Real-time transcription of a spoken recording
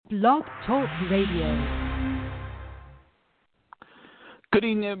Blog Talk Radio. Good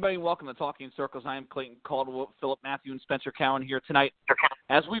evening, everybody. Welcome to Talking in Circles. I am Clayton Caldwell, Philip Matthew, and Spencer Cowan here tonight.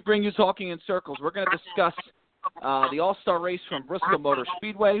 As we bring you Talking in Circles, we're going to discuss the All-Star race from Bristol Motor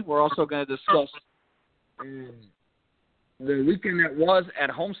Speedway. We're also going to discuss the weekend that was at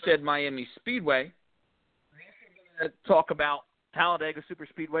Homestead-Miami Speedway. We're also going to talk about Talladega Super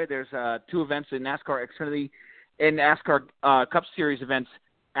Speedway. There's two events in NASCAR Xfinity and NASCAR Cup Series events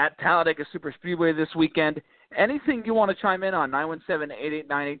at Talladega Super Speedway this weekend. Anything you want to chime in on,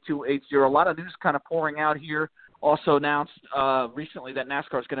 917-889-8280. A lot of news kind of pouring out here. Also announced recently that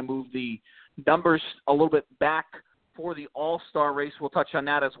NASCAR is going to move the numbers a little bit back for the All-Star race. We'll touch on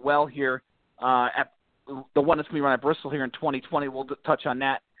that as well here at the one that's going to be run at Bristol here in 2020. We'll touch on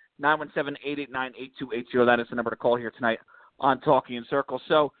that. 917-889-8280. That is the number to call here tonight on Talking in Circles.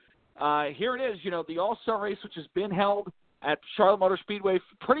 So here it is, the All-Star race, which has been held at Charlotte Motor Speedway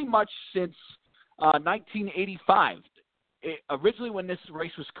pretty much since 1985. Originally, when this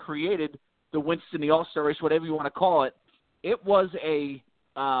race was created, the Winston, the All-Star race, whatever you want to call it, it was a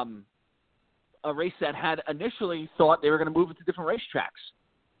race that had initially thought they were going to move it to different racetracks.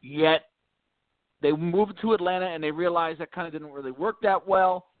 Yet they moved to Atlanta, and they realized that kind of didn't really work that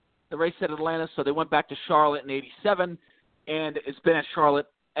well, the race at Atlanta, so they went back to Charlotte in 87, and it's been at Charlotte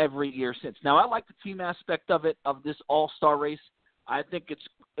every year since. Now, I like the team aspect of it, of this All-Star race. I think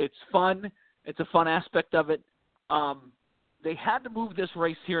it's fun. It's a fun aspect of it. They had to move this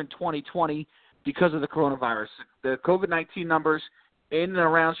race here in 2020 because of the coronavirus. The COVID-19 numbers in and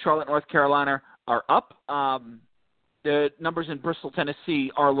around Charlotte, North Carolina are up. The numbers in Bristol,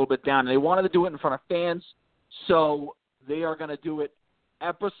 Tennessee are a little bit down. They wanted to do it in front of fans, so they are going to do it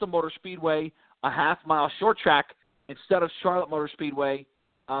at Bristol Motor Speedway, a half-mile short track, instead of Charlotte Motor Speedway,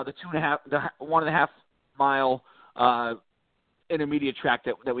 the 1.5 mile intermediate track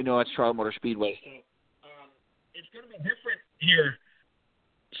that we know at Charlotte Motor Speedway. So, it's going to be different here,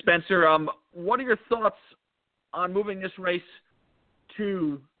 Spencer. What are your thoughts on moving this race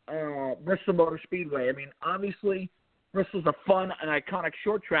to Bristol Motor Speedway? I mean, obviously, Bristol's a fun and iconic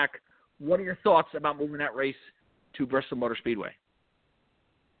short track. What are your thoughts about moving that race to Bristol Motor Speedway?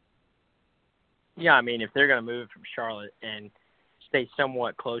 Yeah, I mean, if they're going to move from Charlotte and stay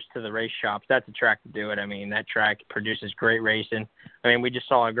somewhat close to the race shops, that's a track to do it. I mean, that track produces great racing. I mean, we just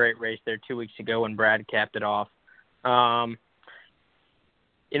saw a great race there 2 weeks ago when Brad capped it off. The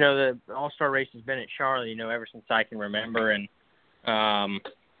All-Star race has been at Charlotte, ever since I can remember. And, I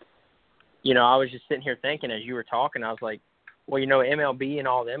was just sitting here thinking as you were talking, I was like, well, MLB and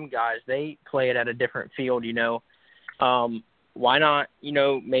all them guys, they play it at a different field, why not,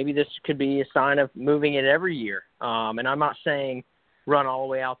 maybe this could be a sign of moving it every year. And I'm not saying run all the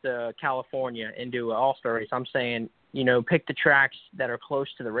way out to California and do an All-Star race. I'm saying, pick the tracks that are close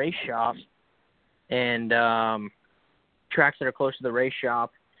to the race shop and tracks that are close to the race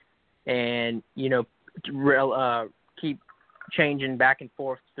shop and, keep changing back and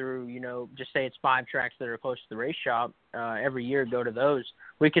forth through, just say it's 5 tracks that are close to the race shop every year, go to those.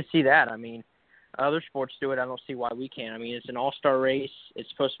 We could see that. I mean, other sports do it. I don't see why we can't. I mean, it's an all-star race. It's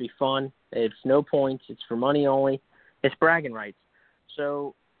supposed to be fun. It's no points. It's for money only. It's bragging rights.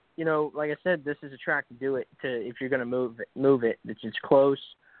 So, like I said, this is a track to do it to if you're going to move it. It's close.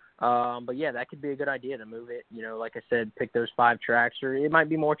 But, yeah, that could be a good idea to move it. Like I said, pick those 5 tracks, or it might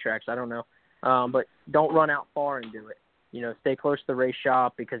be more tracks. I don't know. But don't run out far and do it. Stay close to the race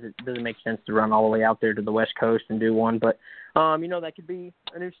shop because it doesn't make sense to run all the way out there to the West Coast and do one. But, that could be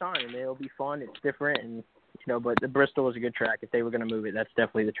a new sign. I mean, it'll be fun. It's different. And, but the Bristol is a good track. If they were going to move it, that's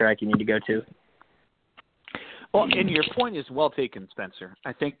definitely the track you need to go to. Well, and your point is well taken, Spencer.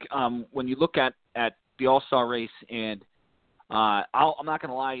 I think when you look at the All-Star race, and I'm not going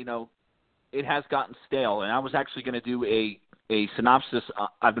to lie, it has gotten stale. And I was actually going to do a synopsis.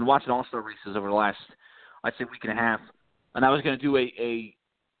 I've been watching All-Star races over the last, I'd say, week and a half. And I was going to do a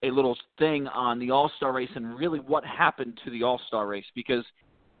little thing on the All-Star race and really what happened to the All-Star race. Because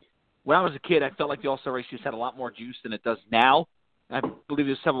when I was a kid, I felt like the All-Star race just had a lot more juice than it does now. I believe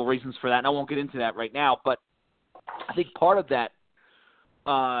there's several reasons for that, and I won't get into that right now. But I think part of that,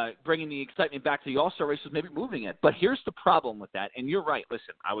 bringing the excitement back to the All-Star race, was maybe moving it. But here's the problem with that, and you're right.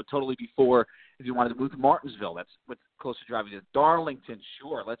 Listen, I would totally be for if you wanted to move to Martinsville. That's what's close to driving to Darlington.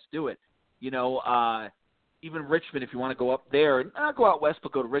 Sure, let's do it. Even Richmond, if you want to go up there, and not go out west,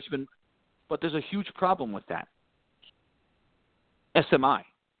 but go to Richmond. But there's a huge problem with that. SMI.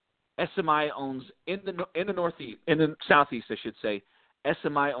 SMI owns in the northeast, in the southeast, I should say.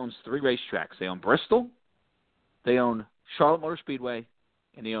 SMI owns 3 racetracks. They own Bristol, they own Charlotte Motor Speedway,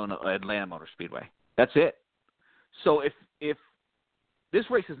 and they own Atlanta Motor Speedway. That's it. So if this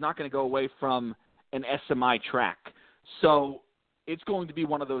race is not going to go away from an SMI track. So it's going to be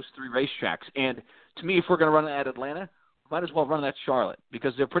one of those three racetracks. And to me, if we're going to run it at Atlanta, we might as well run it at Charlotte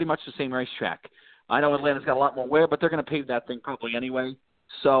because they're pretty much the same racetrack. I know Atlanta's got a lot more wear, but they're going to pave that thing probably anyway.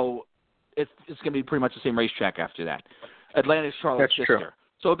 So it's going to be pretty much the same racetrack after that. Atlanta is Charlotte's sister. True.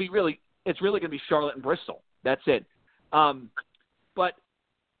 So it's really going to be Charlotte and Bristol. That's it. But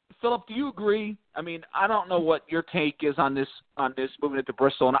Philip, do you agree? I mean, I don't know what your take is on this moving into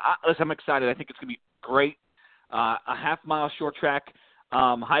Bristol. And listen, I'm excited. I think it's going to be great. A half-mile short track,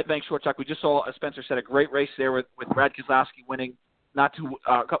 high bank short track. We just saw, as Spencer said, a great race there with Brad Keselowski winning not too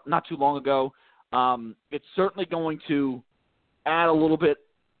long ago. It's certainly going to add a little bit.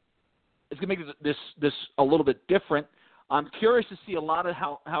 It's going to make this a little bit different. I'm curious to see a lot of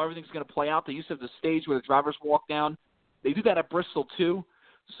how everything's going to play out. The use of the stage where the drivers walk down. They do that at Bristol too.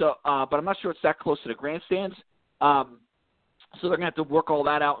 So, but I'm not sure it's that close to the grandstands. So they're going to have to work all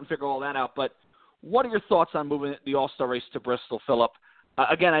that out and figure all that out. But what are your thoughts on moving the All-Star race to Bristol, Philip?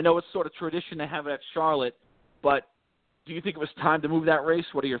 Again, I know it's sort of tradition to have it at Charlotte, but do you think it was time to move that race?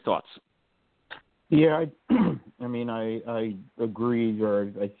 What are your thoughts? Yeah, I mean, I agree,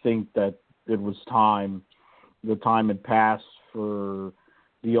 or I think that it was time. The time had passed for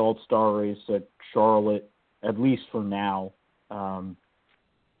the All-Star race at Charlotte, at least for now.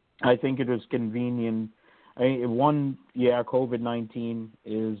 I think it was convenient. COVID-19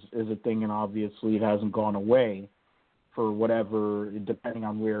 is a thing, and obviously it hasn't gone away for whatever, depending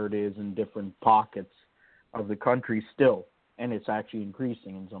on where it is in different pockets of the country still, and it's actually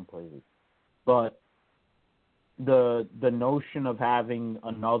increasing in some places. But the notion of having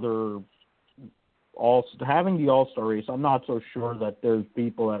the All-Star race, I'm not so sure that there's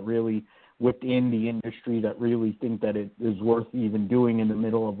people that really within the industry that really think that it is worth even doing in the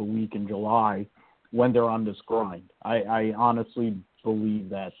middle of a week in July when they're on this grind. I honestly believe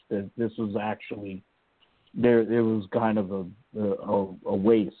that this was actually there. It was kind of a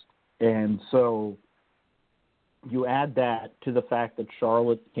waste. And so you add that to the fact that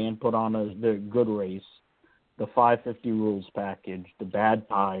Charlotte can put on the good race, the 550 rules package, the bad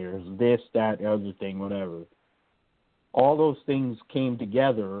tires, this, that, other thing, whatever. All those things came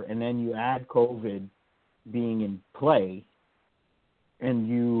together, and then you add COVID being in play, and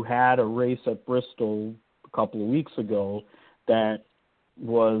you had a race at Bristol a couple of weeks ago that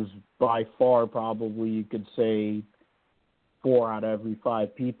was by far probably, you could say, 4 out of every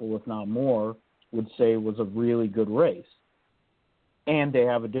 5 people, if not more, would say was a really good race. And they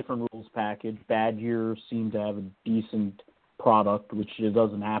have a different rules package. Badger seemed to have a decent product, which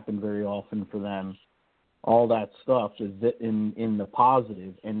doesn't happen very often for them. All that stuff is in the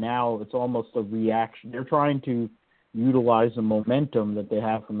positive, and now it's almost a reaction. They're trying to utilize the momentum that they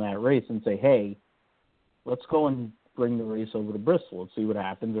have from that race and say, hey, let's go and bring the race over to Bristol. Let's see what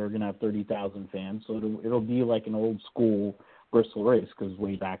happens. They're going to have 30,000 fans, so it'll be like an old school Bristol race, because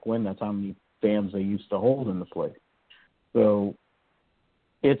way back when, that's how many fans they used to hold in the place. So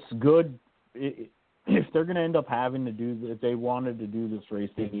it's good. If they're going to end up having to if they wanted to do this race,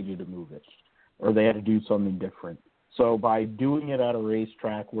 they needed to move it, or they had to do something different. So by doing it at a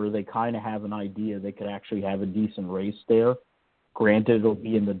racetrack where they kind of have an idea they could actually have a decent race there, granted it'll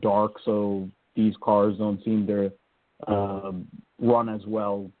be in the dark, so these cars don't seem to run as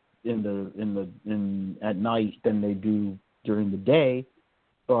well at night than they do during the day,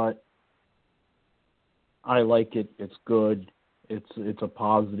 but I like it. It's good. It's a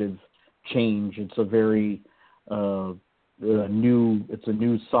positive change. It's a very it's a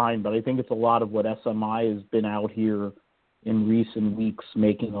new sign, but I think it's a lot of what SMI has been out here in recent weeks,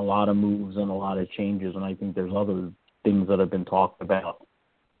 making a lot of moves and a lot of changes, and I think there's other things that have been talked about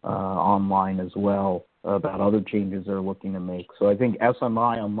online as well about other changes they're looking to make. So I think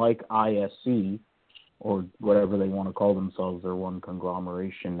SMI, unlike ISC, or whatever they want to call themselves, they're one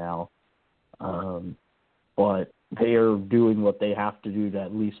conglomeration now, but they are doing what they have to do to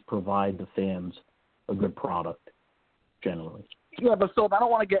at least provide the fans a good product, generally. Yeah, but Phil, I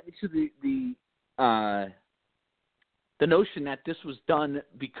don't want to get into the notion that this was done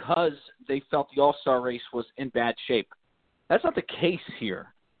because they felt the All-Star race was in bad shape. That's not the case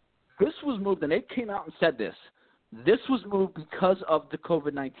here. This was moved, and they came out and said this. This was moved because of the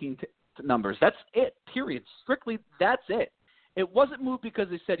COVID-19 numbers. That's it, period. Strictly, that's it. It wasn't moved because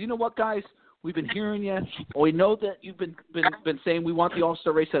they said, you know what, guys, we've been hearing you. We know that you've been saying we want the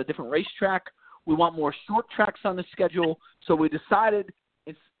All-Star race at a different racetrack. We want more short tracks on the schedule. So we decided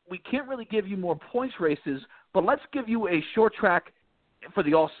we can't really give you more points races, but let's give you a short track for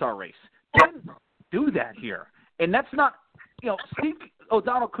the All-Star race. They didn't do that here. And that's not, Steve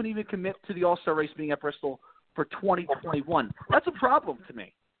O'Donnell couldn't even commit to the All-Star race being at Bristol for 2021. That's a problem to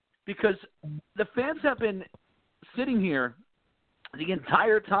me because the fans have been sitting here the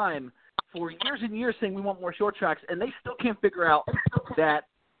entire time for years and years saying we want more short tracks, and they still can't figure out that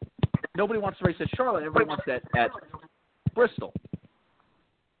nobody wants to race at Charlotte. Everybody wants that at Bristol.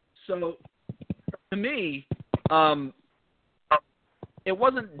 So, to me, it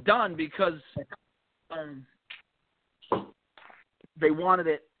wasn't done because they wanted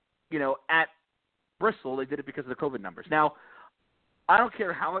it, at Bristol. They did it because of the COVID numbers. Now, I don't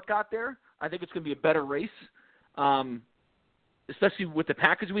care how it got there. I think it's going to be a better race, especially with the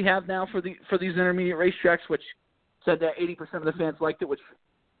package we have now for these intermediate racetracks, which said that 80% of the fans liked it, which,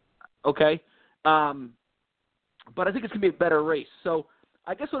 okay. But I think it's going to be a better race. So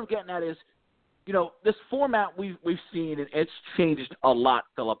I guess what I'm getting at is, this format we've seen, and it's changed a lot,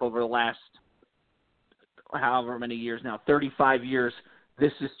 Philip, over the last however many years now, 35 years.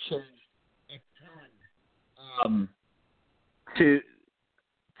 This has changed a ton to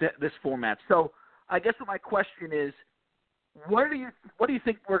this format. So I guess what my question is, what do you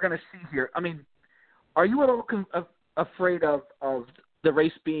think we're going to see here? I mean, are you a little afraid of the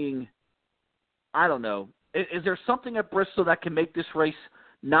race being, I don't know, is there something at Bristol that can make this race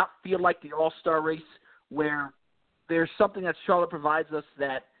not feel like the All-Star race, where there's something that Charlotte provides us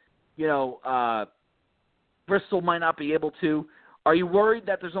that, Bristol might not be able to? Are you worried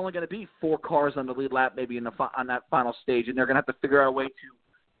that there's only going to be 4 cars on the lead lap maybe on that final stage, and they're going to have to figure out a way to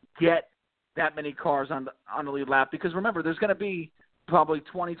get that many cars on the lead lap? Because remember, there's going to be probably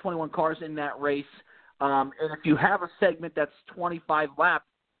 20, 21 cars in that race, and if you have a segment that's 25 laps,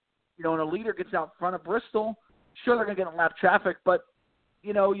 and a leader gets out front of Bristol, sure, they're going to get in lap traffic, but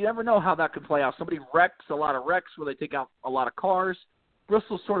you never know how that could play out. Somebody wrecks, a lot of wrecks where they take out a lot of cars.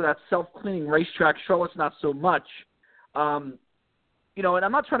 Bristol's sort of that self-cleaning racetrack. Charlotte's not so much. And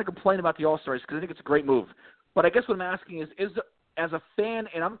I'm not trying to complain about the All-Star race because I think it's a great move. But I guess what I'm asking is as a fan,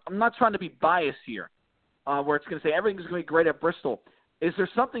 and I'm not trying to be biased here, where it's going to say everything's going to be great at Bristol. Is there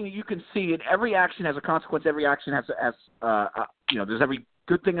something that you can see, and every action has a consequence, every action has there's every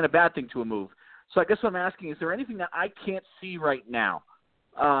good thing and a bad thing to a move. So I guess what I'm asking, is there anything that I can't see right now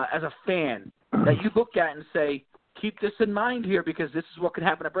as a fan that you look at and say, keep this in mind here because this is what could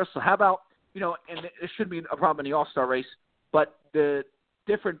happen at Bristol? How about, and it shouldn't be a problem in the All-Star race, but the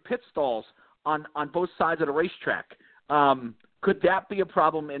different pit stalls on both sides of the racetrack, could that be a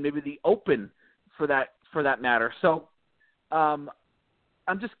problem in maybe the Open for that matter? So I'm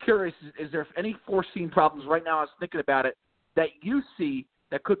just curious, is there any foreseen problems right now? I was thinking about it that you see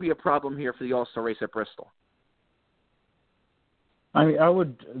that could be a problem here for the All-Star race at Bristol.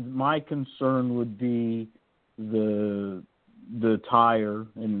 My concern would be the tire,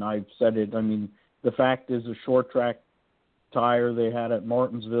 and I've said it. I mean, the fact is a short track tire they had at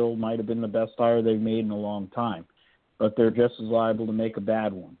Martinsville might have been the best tire they've made in a long time, but they're just as liable to make a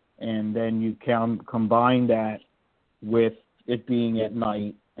bad one. And then you can combine that with it being at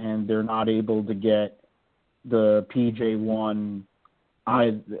night, and they're not able to get the PJ1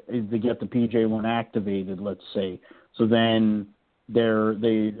 activated, let's say. So then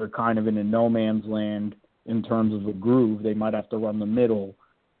they're kind of in a no man's land in terms of a groove. They might have to run the middle,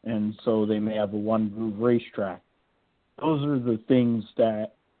 and so they may have a one groove racetrack. Those are the things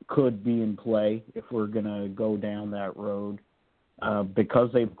that could be in play if we're going to go down that road. Because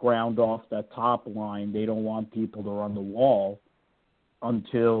they've ground off that top line, they don't want people to run the wall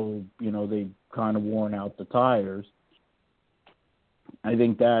until, they've kind of worn out the tires. I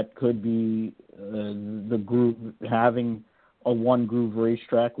think that could be the groove, having a one-groove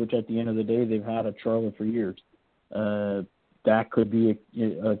racetrack, which at the end of the day they've had at Charlotte for years. That could be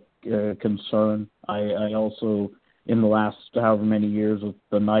a concern. I also, in the last however many years with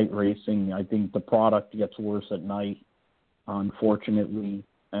the night racing, I think the product gets worse at night, unfortunately,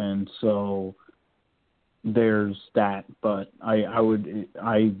 and so there's that. But I would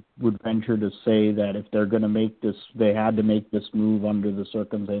venture to say that if they're going to make this, they had to make this move under the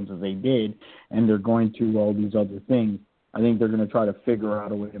circumstances they did, and they're going through all these other things. I think they're going to try to figure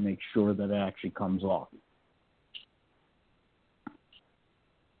out a way to make sure that it actually comes off.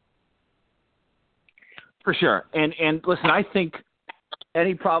 For sure. And listen, I think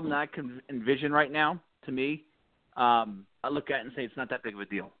any problem that I can envision right now, to me, I look at it and say it's not that big of a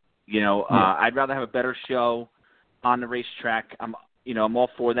deal. I'd rather have a better show on the racetrack. I'm all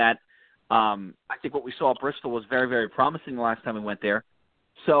for that. I think what we saw at Bristol was very, very promising the last time we went there.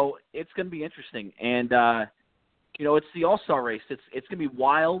 So it's going to be interesting. And, it's the All-Star race. It's going to be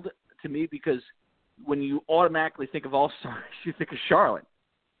wild to me because when you automatically think of All-Stars, you think of Charlotte.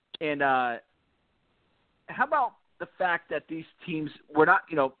 And how about the fact that these teams, we're not,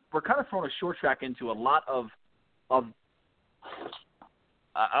 we're kind of throwing a short track into a lot of a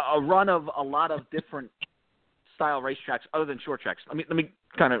run of a lot of different style racetracks other than short tracks. Let me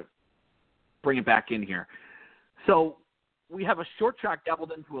kind of bring it back in here. So we have a short track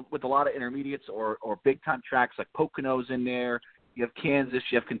dabbled into with a lot of intermediates or big time tracks like Pocono's in there. You have Kansas,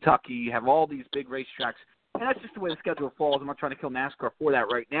 you have Kentucky, you have all these big racetracks, and that's just the way the schedule falls. I'm not trying to kill NASCAR for that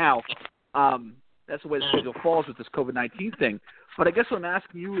right now. That's the way the schedule falls with this COVID-19 thing. But I guess what I'm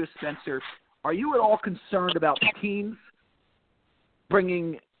asking you is, Spencer, are you at all concerned about teams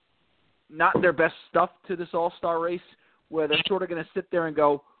bringing not their best stuff to this all-star race, where they're sort of going to sit there and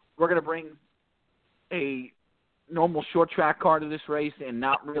go, we're going to bring a normal short track car to this race and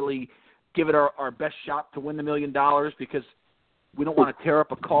not really give it our best shot to win the $1 million because we don't want to tear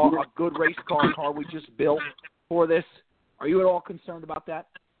up a good race car we just built for this? Are you at all concerned about that?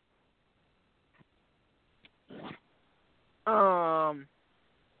 I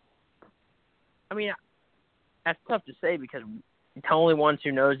mean, that's tough to say because the only ones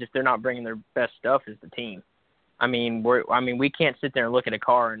who knows if they're not bringing their best stuff is the team. I mean, we can't sit there and look at a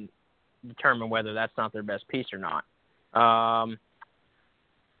car and determine whether that's not their best piece or not.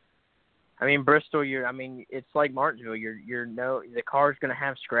 I mean, Bristol, it's like Martinsville. The car's going to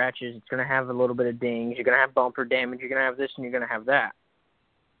have scratches. It's going to have a little bit of dings. You're going to have bumper damage. You're going to have this and you're going to have that.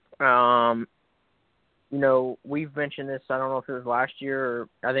 We've mentioned this, I don't know if it was last year or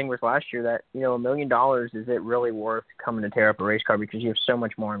I think it was last year that, $1 million, is it really worth coming to tear up a race car because you have so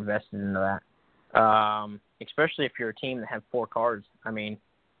much more invested into that. Especially if you're a team that have 4 cars. I mean,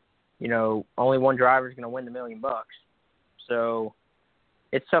 only one driver is going to win the $1 million. So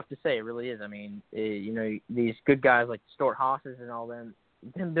it's tough to say. It really is. I mean, these good guys like Stuart Haas's and all them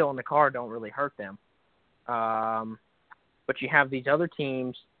building the car don't really hurt them. But you have these other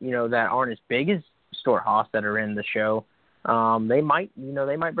teams, that aren't as big as Stuart Haas that are in the show. They might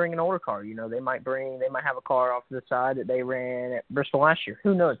bring an older car. They might have a car off to the side that they ran at Bristol last year.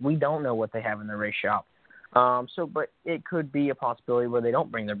 Who knows? We don't know what they have in their race shop. But it could be a possibility where they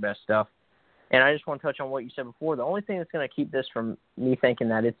don't bring their best stuff. And I just want to touch on what you said before. The only thing that's going to keep this from me thinking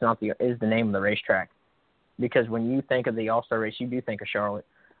that is the name of the racetrack. Because when you think of the All-Star race, you do think of Charlotte.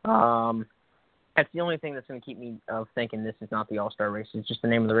 That's the only thing that's going to keep me thinking this is not the All-Star race. It's just the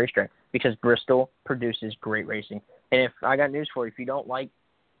name of the racetrack. Because Bristol produces great racing. And if I got news for you, if you don't like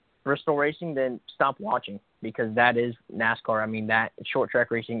Bristol racing, then stop watching. Because that is NASCAR. I mean, that short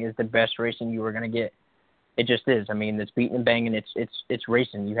track racing is the best racing you are going to get. It just is. I mean, it's beating and banging. It's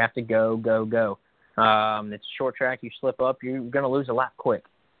racing. You have to go. It's short track. You slip up, you're going to lose a lap quick.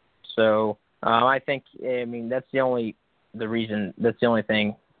 So I think, that's the only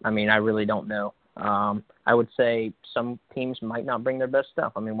thing. I mean, I really don't know. I would say some teams might not bring their best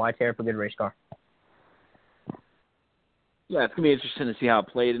stuff. I mean, why tear up a good race car? Yeah, it's going to be interesting to see how it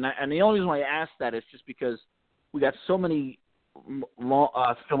played. And the only reason why I asked that is just because we got so many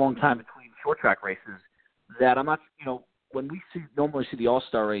such a long time between short track races that I'm not, when we normally see the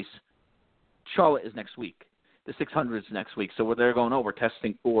All-Star race, Charlotte is next week. The 600 is next week. So they're going, we're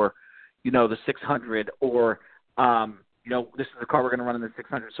testing for, the 600 or, this is the car we're going to run in the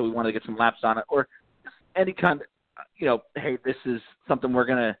 600, so we want to get some laps on it. Or just any kind of, hey, this is something we're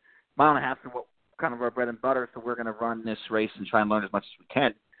going to, mile and a half is what kind of our bread and butter, so we're going to run this race and try and learn as much as we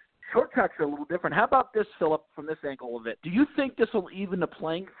can. Short tracks are a little different. How about this, Philip, from this angle of it? Do you think this will even the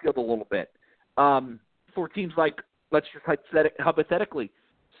playing field a little bit? For teams like, let's just hypothetically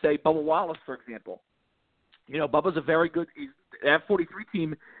say Bubba Wallace, for example. Bubba's a very good – that 43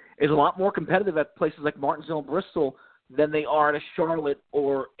 team is a lot more competitive at places like Martinsville and Bristol than they are at a Charlotte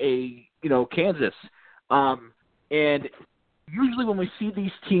or a, Kansas. And usually when we see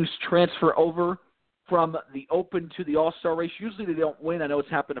these teams transfer over from the Open to the All-Star race, usually they don't win. I know it's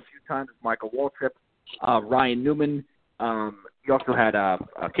happened a few times with Michael Waltrip, Ryan Newman. You also had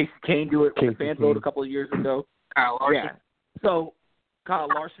Casey Kane do it with the fan vote a couple of years ago. Kyle Larson. Yeah. So Kyle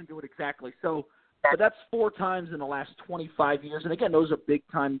Larson do it exactly. So, but that's 4 times in the last 25 years. And again, those are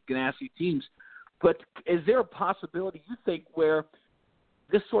big-time Ganassi teams. But is there a possibility, you think, where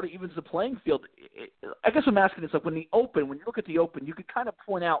this sort of evens the playing field? I guess I'm asking this, like when you look at the Open, you could kind of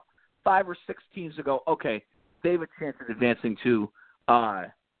point out 5 or 6 teams to go, okay, they have a chance of advancing to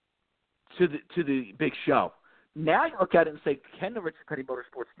the big show. Now you look at it and say, can the Richard Petty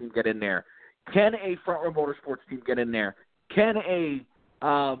Motorsports team get in there? Can a Front Row Motorsports team get in there? Can a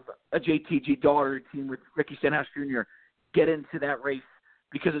JTG Daughter team with Ricky Stenhouse Jr. get into that race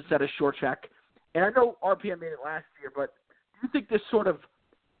because it's at a short track? And I know RPM made it last year, but do you think this sort of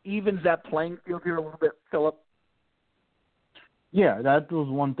evens that playing field here a little bit, Philip? Yeah, that was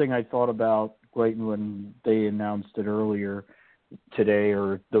one thing I thought about, Clayton, when they announced it earlier today,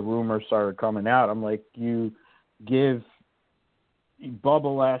 or the rumors started coming out. I'm like, you give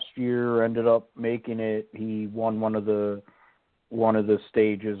Bubba last year ended up making it. He won one of the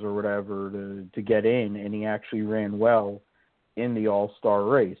stages or whatever to get in, and he actually ran well in the All-Star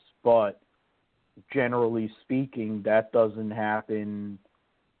race. But generally speaking, that doesn't happen.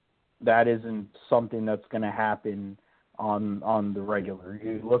 That isn't something that's going to happen on the regular.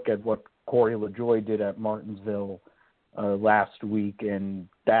 You look at what Corey LaJoie did at Martinsville last week, and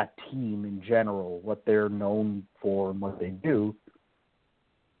that team in general, what they're known for and what they do,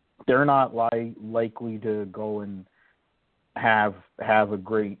 they're not likely to go and have a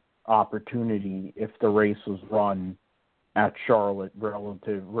great opportunity if the race was run at Charlotte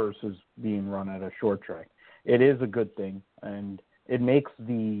relative versus being run at a short track. It is a good thing, and it makes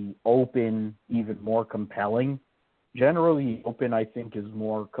the Open even more compelling. Generally, the Open, I think, is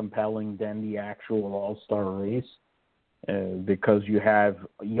more compelling than the actual All-Star race because you have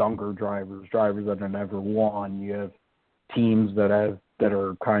younger drivers that have never won. You have teams that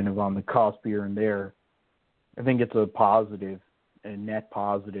are kind of on the cusp here and there. I think it's a net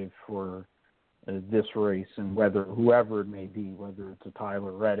positive for this race, and whoever it may be, whether it's a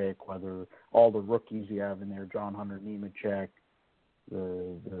Tyler Reddick, whether all the rookies you have in there, John Hunter Nemechek,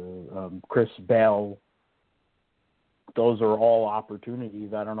 the Chris Bell, those are all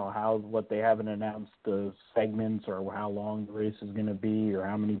opportunities. I don't know what they haven't announced the segments or how long the race is going to be or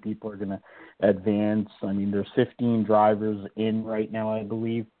how many people are going to advance. I mean, there's 15 drivers in right now, I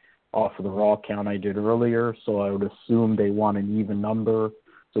believe, off of the raw count I did earlier. So I would assume they want an even number.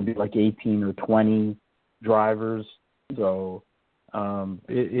 So it'd be like 18 or 20 drivers. So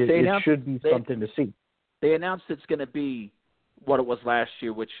it should be something to see. They announced it's going to be what it was last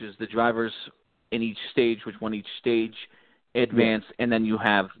year, which is the drivers in each stage, which won each stage, advance, and then you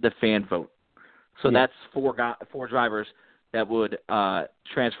have the fan vote. So that's four drivers that would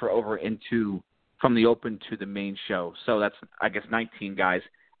transfer over from the Open to the main show. So that's, I guess, 19 guys.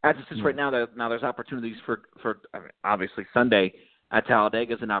 As it sits right now, there's opportunities for obviously Sunday at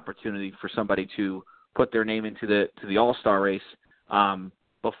Talladega is an opportunity for somebody to put their name into the All-Star race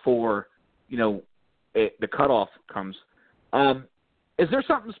before the cutoff comes. Is there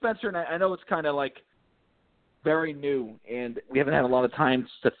something, Spencer, and I know it's kind of like very new and we haven't had a lot of time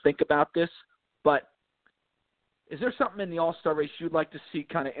to think about this, but is there something in the All-Star race you'd like to see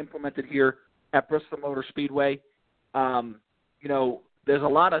kind of implemented here at Bristol Motor Speedway? There's a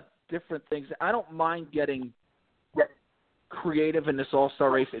lot of different things. I don't mind getting creative in this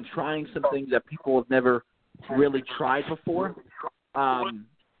All-Star race and trying some things that people have never really tried before.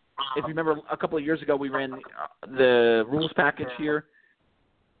 If you remember, a couple of years ago, we ran the rules package here,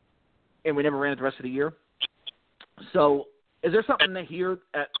 and we never ran it the rest of the year. So is there something here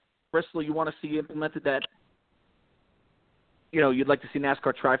at Bristol you want to see implemented that, you'd like to see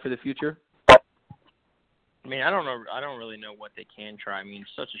NASCAR try for the future? I mean, I don't know. I don't really know what they can try. I mean,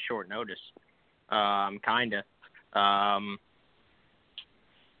 such a short notice. Kind of. I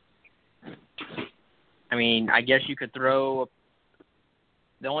mean, I guess you could throw.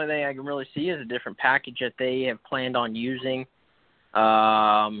 The only thing I can really see is a different package that they have planned on using.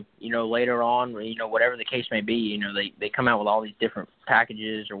 Later on, whatever the case may be, they come out with all these different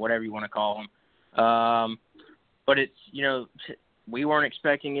packages or whatever you want to call them. But it's, we weren't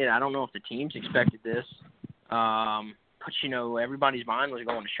expecting it. I don't know if the teams expected this. But everybody's mind was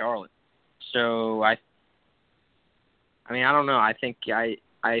going to Charlotte. So I don't know. I think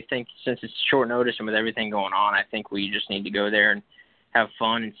since it's short notice and with everything going on, I think we just need to go there and have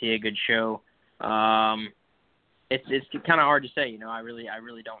fun and see a good show. It's kind of hard to say, I really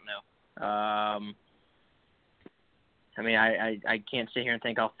don't know. I mean, I can't sit here and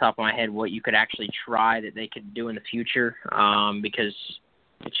think off the top of my head what you could actually try that they could do in the future, because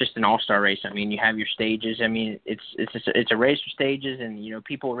it's just an all-star race. I mean, you have your stages. I mean, it's a race for stages, and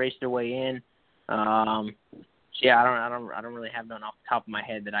people race their way in. So yeah, I don't really have none off the top of my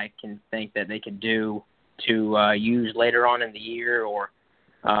head that I can think that they could do to use later on in the year, or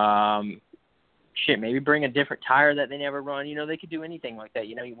maybe bring a different tire that they never run. They could do anything like that.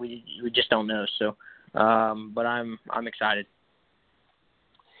 We just don't know. So, but I'm excited.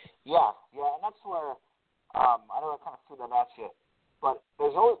 Yeah, and that's where I know I kind of threw that at you, but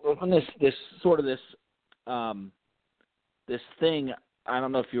there's this thing. I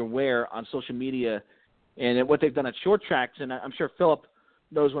don't know if you're aware on social media, and what they've done at short tracks, and I'm sure Philip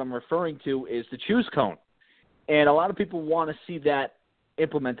knows what I'm referring to, is the choose cone. And a lot of people want to see that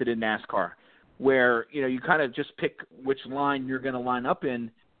implemented in NASCAR, where you kind of just pick which line you're going to line up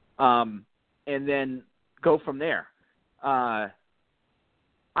in, and then go from there. I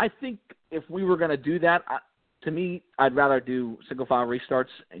think if we were going to do that, to me, I'd rather do single file restarts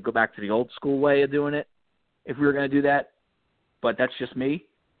and go back to the old school way of doing it. if we were going to do that, but that's just me.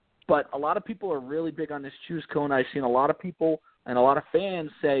 But a lot of people are really big on this choose cone. I've seen a lot of people and a lot of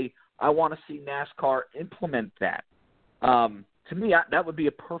fans say, I want to see NASCAR implement that. To me, that would be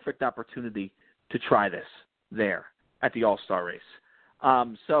a perfect opportunity to try this there at the All-Star race.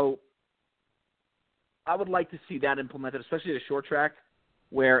 So I would like to see that implemented, especially at a short track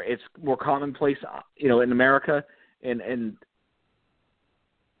where it's more commonplace, in America, and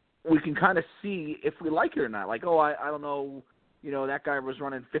we can kind of see if we like it or not. Like, I don't know, that guy was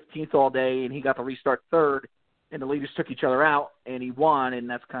running 15th all day and he got to restart third, and the leaders took each other out and he won, and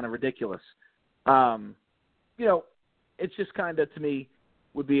that's kind of ridiculous. It's just kind of, to me,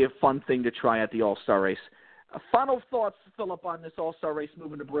 would be a fun thing to try at the All-Star race. Final thoughts, Philip, on this All-Star race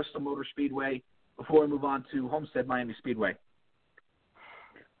moving to Bristol Motor Speedway before we move on to Homestead-Miami Speedway.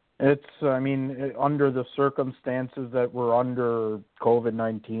 It's, under the circumstances that were under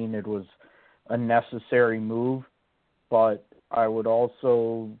COVID-19, it was a necessary move, but I would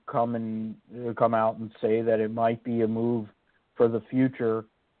also come out and say that it might be a move for the future.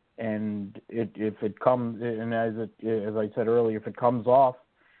 And if it comes, and as I said earlier, if it comes off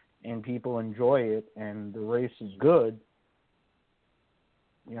and people enjoy it and the race is good,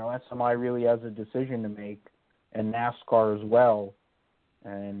 that's something I really has a decision to make, and NASCAR as well.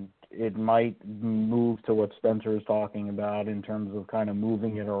 And it might move to what Spencer is talking about in terms of kind of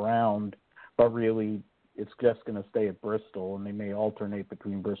moving it around, but really it's just going to stay at Bristol, and they may alternate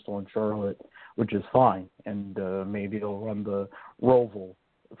between Bristol and Charlotte, which is fine. And maybe they'll run the Roval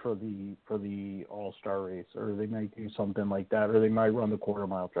for the All-Star race, or they might do something like that, or they might run the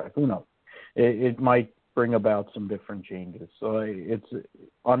quarter-mile track. Who knows? It might bring about some different changes. So it's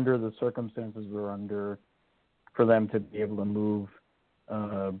under the circumstances we're under, for them to be able to move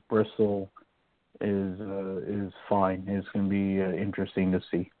Bristol is fine. It's going to be interesting to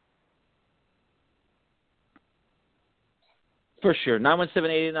see. For sure.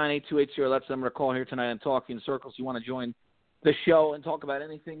 917-889-8280. That's the number to call here tonight on Talking Circles. You want to join the show and talk about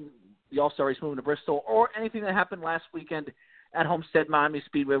anything, the All-Star race moving to Bristol, or anything that happened last weekend at Homestead-Miami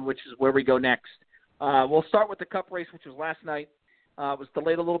Speedway, which is where we go next. We'll start with the Cup race, which was last night. It was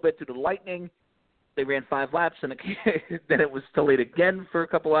delayed a little bit due to lightning. They ran 5 laps, and then it was delayed again for a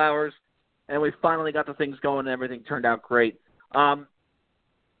couple hours, and we finally got the things going, and everything turned out great.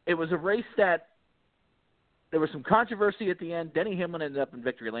 It was a race that there was some controversy at the end. Denny Hamlin ended up in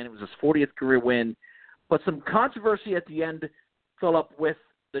victory lane. It was his 40th career win. But some controversy at the end, Philip, with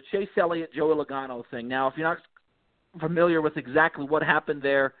the Chase Elliott, Joey Logano thing. Now, if you're not familiar with exactly what happened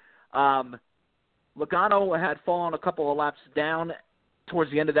there, Logano had fallen a couple of laps down towards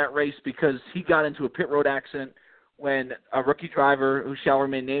the end of that race because he got into a pit road accident when a rookie driver, who shall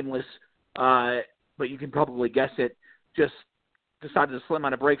remain nameless, but you can probably guess it, just decided to slam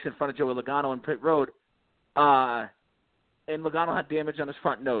on the brakes in front of Joey Logano in pit road. And Logano had damage on his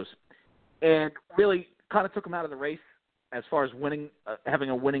front nose. And really kind of took him out of the race as far as winning, having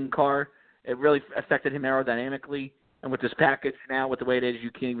a winning car. It really affected him aerodynamically. And with this package now, with the way it is,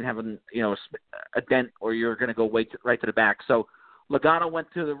 you can't even have a dent, or you're going to go right to the back. So Logano went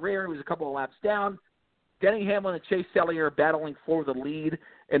to the rear. He was a couple of laps down. Denny Hamlin and Chase Elliott are battling for the lead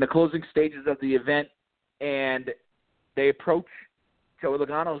in the closing stages of the event. And they approach Joey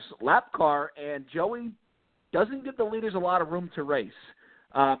Logano's lap car, and Joey doesn't give the leaders a lot of room to race.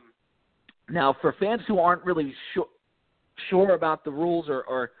 Now, for fans who aren't really sure about the rules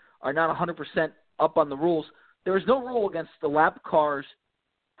or are not 100% up on the rules, there is no rule against the lap cars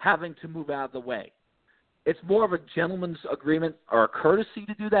having to move out of the way. It's more of a gentleman's agreement or a courtesy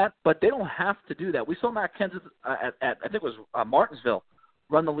to do that, but they don't have to do that. We saw Matt Kenseth at I think it was Martinsville,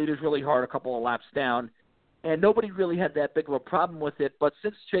 run the leaders really hard a couple of laps down, and nobody really had that big of a problem with it. But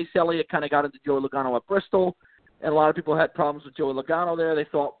since Chase Elliott kind of got into Joey Logano at Bristol, and a lot of people had problems with Joey Logano there, they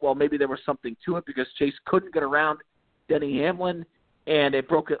thought, well, maybe there was something to it because Chase couldn't get around Denny Hamlin, and it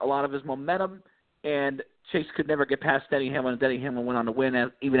broke a lot of his momentum, and Chase could never get past Denny Hamlin, and Denny Hamlin went on to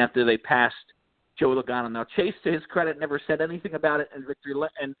win even after they passed Joey Logano. Now, Chase, to his credit, never said anything about it in victory,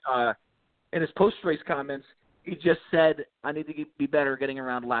 and in his post-race comments, he just said, I need to be better getting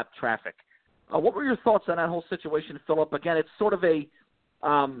around lap traffic. What were your thoughts on that whole situation, Philip? Again, it's sort of a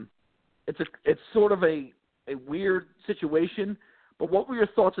weird situation, but what were your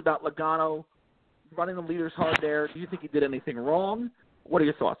thoughts about Logano running the leaders hard there? Do you think he did anything wrong? What are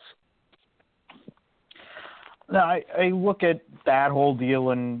your thoughts? No, I look at that whole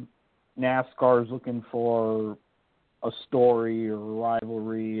deal, and NASCAR is looking for a story or a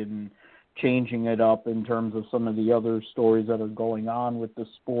rivalry and changing it up in terms of some of the other stories that are going on with the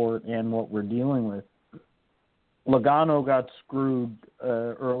sport and what we're dealing with. Logano got screwed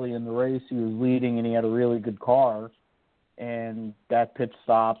early in the race. He was leading, and he had a really good car. And that pit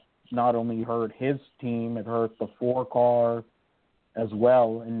stop not only hurt his team, it hurt the 4 car as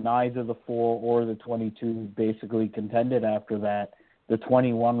well. And neither the 4 or the 22 basically contended after that. The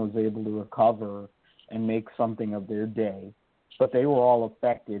 21 was able to recover and make something of their day. But they were all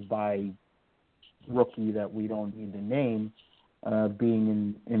affected by rookie that we don't need to name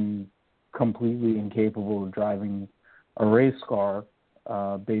being in completely incapable of driving a race car,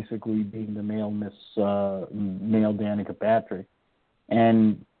 basically being the male Danica Patrick.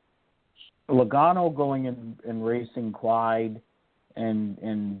 And Logano going and racing Clyde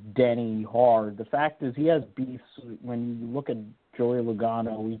and Denny hard. The fact is he has beefs. When you look at Joey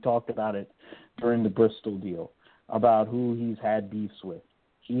Logano, we talked about it during the Bristol deal, about who he's had beefs with.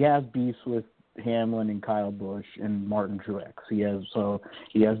 He has beefs with Hamlin and Kyle Busch and Martin Truex. He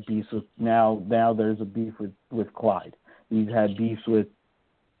has beefs with now there's a beef with Clyde. He's had beefs with,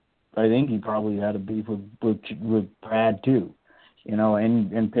 I think he probably had a beef with Brad too,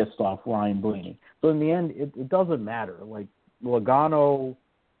 and pissed off Ryan Blaney. So in the end, it doesn't matter. Like Logano,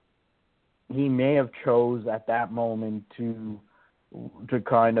 he may have chose at that moment to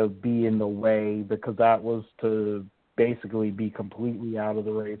kind of be in the way, because that was to basically be completely out of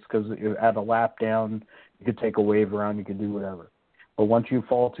the race, because at a lap down, you could take a wave around, you could do whatever. But once you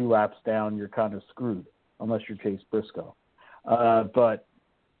fall 2 laps down, you're kind of screwed, unless you're Chase Briscoe. But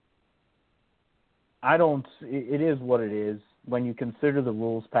it is what it is. When you consider the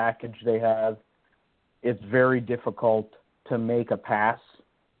rules package they have, it's very difficult to make a pass.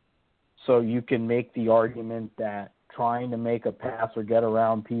 So you can make the argument that trying to make a pass or get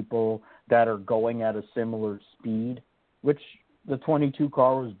around people that are going at a similar speed, which the 22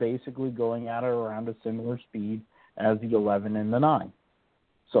 car was basically going at it around a similar speed as the 11 and the 9.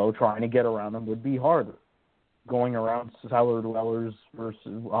 So trying to get around them would be harder. Going around cellar dwellers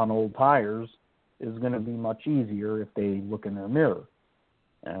versus on old tires is going to be much easier if they look in their mirror.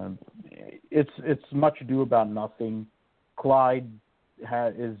 It's much ado about nothing. Clyde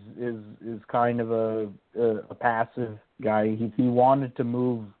is kind of a passive guy. If he wanted to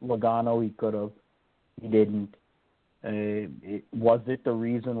move Logano, he could have. He didn't. Was it the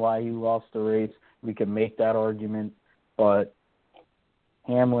reason why he lost the race? We can make that argument, but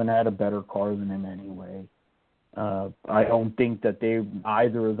Hamlin had a better car than him anyway. I don't think that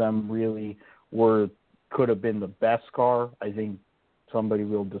either of them really could have been the best car. I think somebody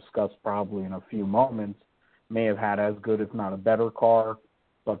we'll discuss probably in a few moments may have had as good, if not a better car,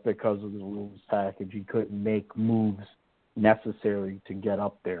 but because of the rules package, he couldn't make moves necessary to get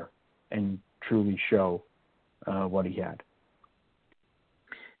up there and truly show what he had.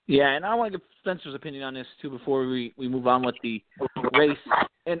 Yeah, and I want to get Spencer's opinion on this too before we move on with the race.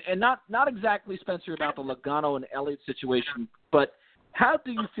 And not exactly, Spencer, about the Logano and Elliott situation, but how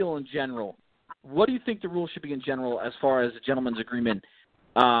do you feel in general? What do you think the rules should be in general as far as a gentleman's agreement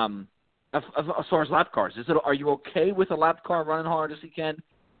as far as lap cars? Are you okay with a lap car running hard as he can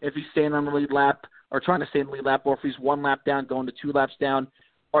if he's staying on the lead lap or trying to stay in the lead lap, or if he's 1 lap down going to 2 laps down?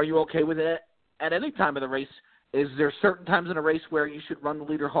 Are you okay with it at any time of the race? Is there certain times in a race where you should run the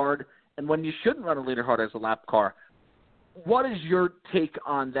leader hard and when you shouldn't run a leader hard as a lap car? What is your take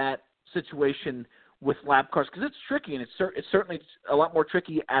on that situation with lap cars? Because it's tricky, and it's certainly a lot more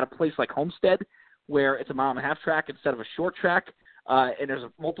tricky at a place like Homestead, where it's a 1.5 mile track instead of a short track, and there's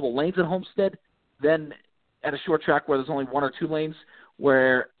multiple lanes at Homestead, than at a short track where there's only 1 or 2 lanes.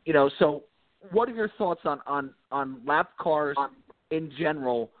 Where so what are your thoughts on lap cars in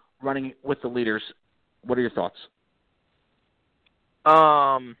general running with the leaders? What are your thoughts?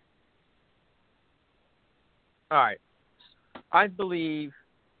 All right. I believe,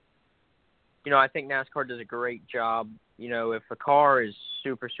 I think NASCAR does a great job. If a car is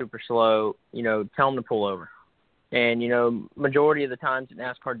super, super slow, tell them to pull over. And, majority of the times that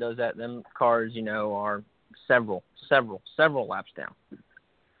NASCAR does that, them cars, are several laps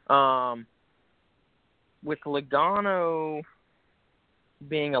down. With Logano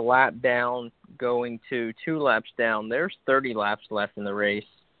being a lap down, going to 2 laps down, there's 30 laps left in the race.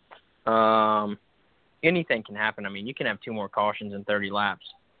 Anything can happen. I mean, you can have 2 more cautions in 30 laps.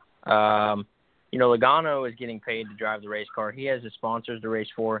 Logano is getting paid to drive the race car. He has his sponsors to race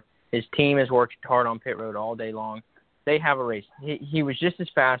for. His team has worked hard on pit road all day long. They have a race. He was just as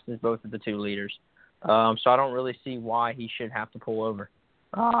fast as both of the 2 leaders. So I don't really see why he should have to pull over.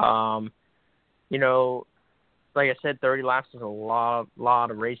 Like I said, 30 laps is a lot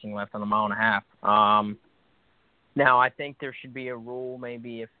of racing left on a 1.5 miles. Now, I think there should be a rule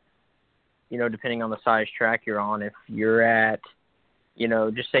maybe if, depending on the size track you're on, if you're at,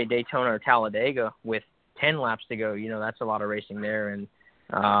 just say Daytona or Talladega with 10 laps to go, that's a lot of racing there. And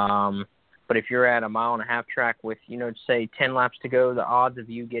but if you're at a 1.5-mile track with, say 10 laps to go, the odds of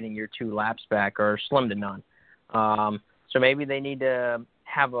you getting your 2 laps back are slim to none. So maybe they need to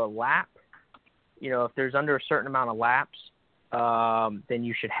have a lap. If there's under a certain amount of laps, then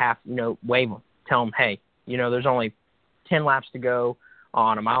you should have, wave them. Tell them, hey, there's only 10 laps to go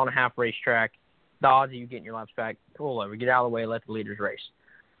on a 1.5-mile racetrack. The odds of you getting your laps back, pull over, get out of the way, let the leaders race.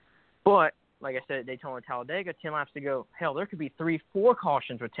 But, like I said, at Daytona and Talladega, 10 laps to go. Hell, there could be 3-4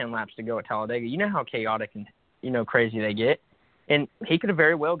 cautions with 10 laps to go at Talladega. You know how chaotic and, crazy they get. And he could have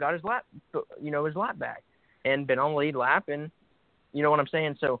very well got his lap back and been on the lead lap, and you know what I'm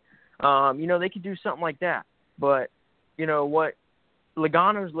saying? So, they could do something like that. But, what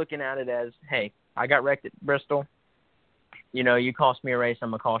Logano's looking at it as, hey, I got wrecked at Bristol. You cost me a race, I'm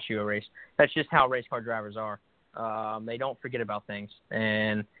going to cost you a race. That's just how race car drivers are. They don't forget about things.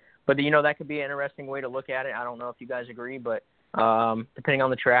 But that could be an interesting way to look at it. I don't know if you guys agree, but depending on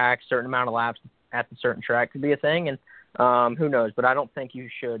the track, certain amount of laps at the certain track could be a thing. And who knows? But I don't think you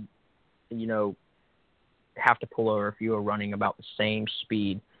should, have to pull over if you are running about the same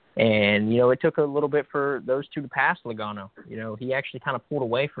speed. And, it took a little bit for those two to pass Logano. He actually kind of pulled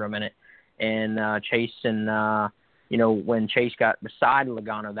away for a minute. And Chase and, when Chase got beside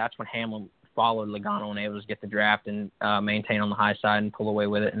Logano, that's when Hamlin followed Logano and able to get the draft and maintain on the high side and pull away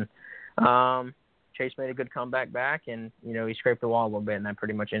with it. And Chase made a good comeback back, and, he scraped the wall a little bit, and that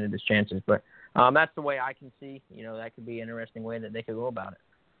pretty much ended his chances. But that's the way I can see. That could be an interesting way that they could go about it.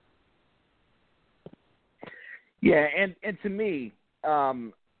 Yeah, and to me,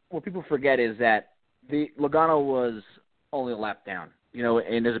 what people forget is that Logano was only a lap down.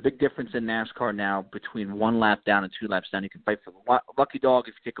 And there's a big difference in NASCAR now between 1 lap down and 2 laps down. You can fight for the lucky dog.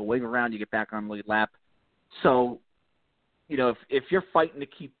 If you take a wave around, you get back on the lead lap. So, if you're fighting to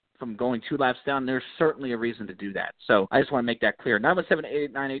keep from going 2 laps down, there's certainly a reason to do that. So I just want to make that clear.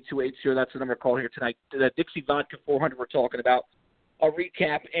 917-889-8280, that's the number to call here tonight. The Dixie Vodka 400 we're talking about. A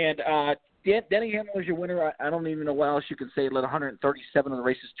recap. And Denny Hamlin was your winner. I don't even know what else you can say. He led 137 of the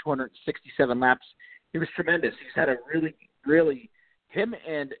races, 267 laps. He was tremendous. He's had a really him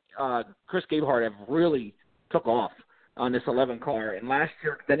and Chris Gabehart have really took off on this 11 car. And last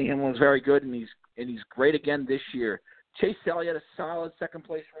year, Denny Hamlin was very good, and he's great again this year. Chase Elliott had a solid second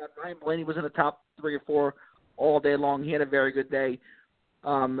place run. Ryan Blaney was in the top 3 or 4 all day long. He had a very good day.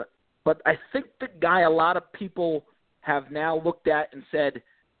 But I think the guy a lot of people have now looked at and said,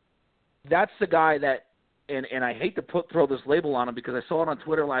 that's the guy that, and I hate to throw this label on him because I saw it on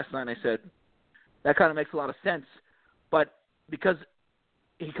Twitter last night and I said, that kind of makes a lot of sense. But because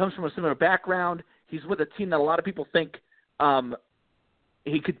he comes from a similar background, he's with a team that a lot of people think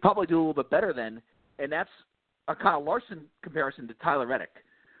he could probably do a little bit better than, and that's a Kyle Larson comparison to Tyler Reddick.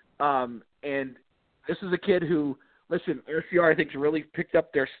 And this is a kid who, listen, RCR I think has really picked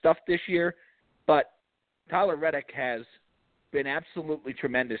up their stuff this year, but Tyler Reddick has been absolutely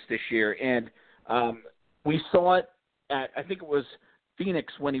tremendous this year. And we saw it at, I think it was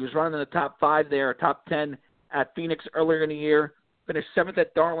Phoenix when he was running in the top 5 there, top 10 at Phoenix earlier in the year. Finished 7th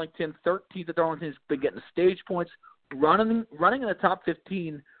at Darlington, 13th at Darlington. He's been getting the stage points, running in the top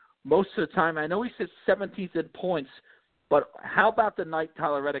 15 most of the time. I know he sits 17th in points, but how about the night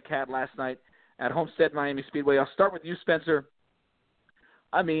Tyler Reddick had last night at Homestead-Miami Speedway? I'll start with you, Spencer.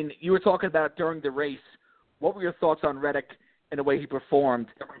 I mean, you were talking about during the race. What were your thoughts on Reddick and the way he performed?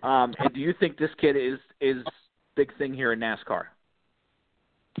 And do you think this kid is big thing here in NASCAR?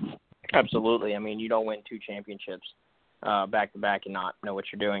 Absolutely. I mean, you don't win 2 championships back-to-back and not know what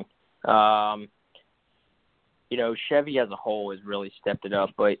you're doing. Chevy as a whole has really stepped it up,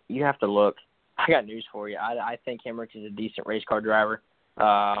 but you have to look. I got news for you. I think Hemrick is a decent race car driver,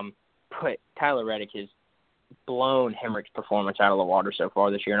 but Tyler Reddick has blown Hemrick's performance out of the water so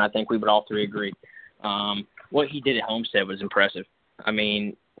far this year, and I think we would all 3 agree. What he did at Homestead was impressive. I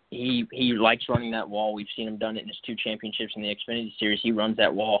mean, he likes running that wall. We've seen him done it in his 2 championships in the Xfinity Series. He runs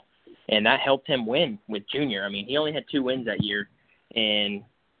that wall, and that helped him win with Junior. I mean, he only had 2 wins that year, and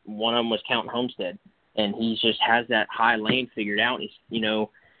one of them was counting Homestead. And he just has that high lane figured out.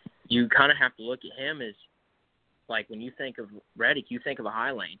 You kind of have to look at him as, like, when you think of Reddick, you think of a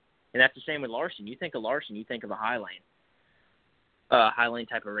high lane. And that's the same with Larson. You think of Larson, you think of a high lane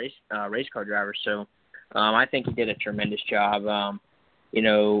type of race car driver. So I think he did a tremendous job.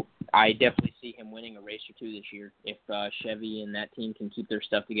 I definitely see him winning a race or 2 this year if Chevy and that team can keep their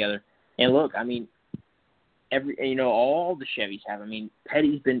stuff together. And look, I mean, all the Chevys have. I mean,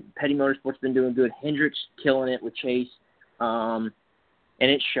 Petty Motorsports been doing good. Hendrick's killing it with Chase, and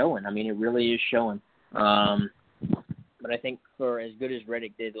it's showing. I mean, it really is showing. But But I think for as good as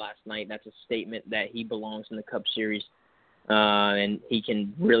Reddick did last night, that's a statement that he belongs in the Cup Series, and he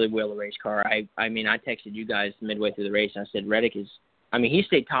can really wheel a race car. I mean, I texted you guys midway through the race, and I said Reddick is – I mean, he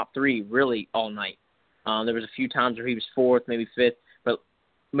stayed top three really all night. There was a few times where he was fourth, maybe fifth, but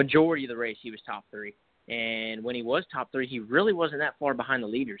majority of the race he was top three. And when he was top three, he really wasn't that far behind the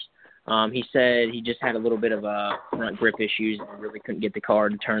leaders. He said he just had a little bit of front grip issues and really couldn't get the car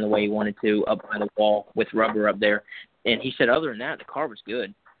to turn the way he wanted to up by the wall with rubber up there. And he said other than that, the car was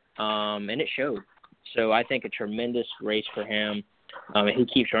good, and it showed. So I think a tremendous race for him. If he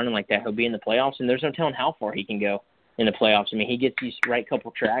keeps running like that, he'll be in the playoffs, and there's no telling how far he can go in the playoffs. I mean, he gets these right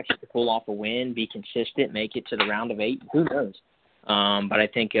couple tracks to pull off a win, be consistent, make it to the round of 8. Who knows? But I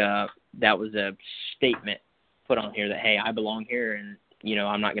think that was a statement put on here that, hey, I belong here, and, you know,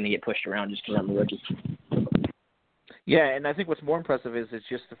 I'm not going to get pushed around just because I'm a rookie. Yeah, and I think what's more impressive is it's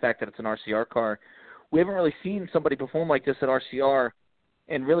just the fact that it's an RCR car. We haven't really seen somebody perform like this at RCR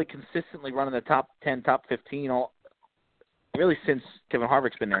and really consistently run in the top 10, top 15 really since Kevin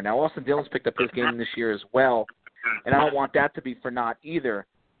Harvick's been there. Now, Austin Dillon's picked up his game this year as well, and I don't want that to be for naught either.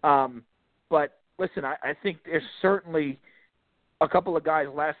 But, listen, I think there's certainly a couple of guys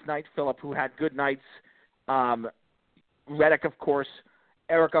last night, Philip, who had good nights. Reddick, of course,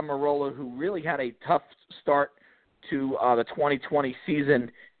 Eric Almirola, who really had a tough start to the 2020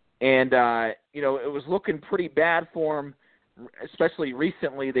 season. And, you know, it was looking pretty bad for him, especially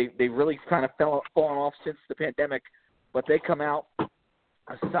recently. They really kind of fallen off since the pandemic. But they come out a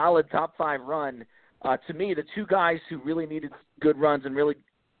solid top 5 run. To me, the two guys who really needed good runs and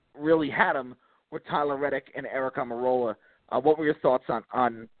really had them were Tyler Reddick and Eric Almirola. What were your thoughts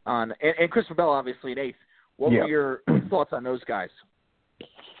on and Chris Bell, obviously, in 8th. What were your thoughts on those guys?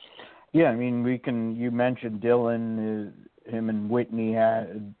 Yeah, I mean, you mentioned Dillon, him and Whitney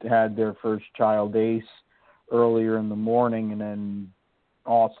had their first child, Ace, earlier in the morning, and then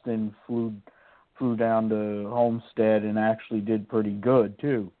Austin flew down to Homestead and actually did pretty good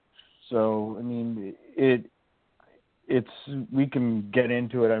too. So, I mean, it's we can get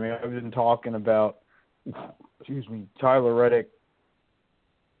into it. I mean, I've been talking about Tyler Reddick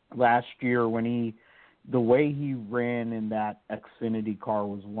last year when the way he ran in that Xfinity car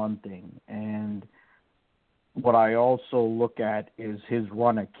was one thing. And what I also look at is his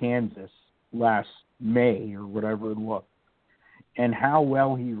run at Kansas last May or whatever it was, and how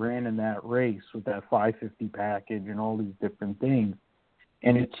well he ran in that race with that 550 package and all these different things.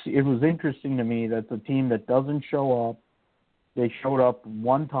 And it was interesting to me that the team that doesn't show up, they showed up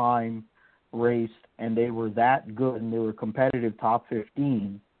one time, raced, and they were that good, and they were competitive top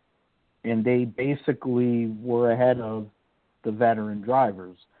 15, and they basically were ahead of the veteran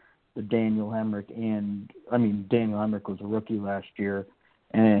drivers, the Daniel Hemrick Daniel Hemrick was a rookie last year,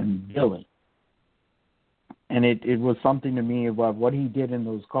 and Dillon. And it was something to me about what he did in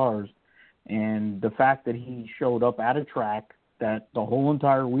those cars, and the fact that he showed up at a track that the whole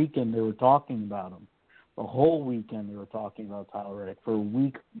entire weekend they were talking about him. The whole weekend they were talking about Tyler Reddick. For a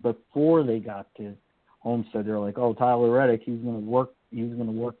week before they got to Homestead, they're like, "Oh, Tyler Reddick, he's going to work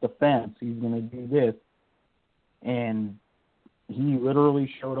the fence. He's going to do this," and he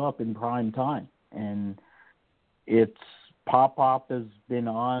literally showed up in prime time. And it's Pop has been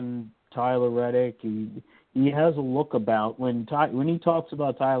on Tyler Reddick. He has a look about when he talks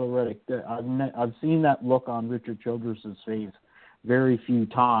about Tyler Reddick. I've seen that look on Richard Childress's face very few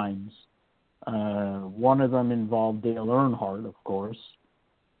times. One of them involved Dale Earnhardt, of course,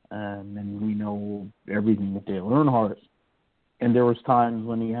 and we know everything with Dale Earnhardt. And there was times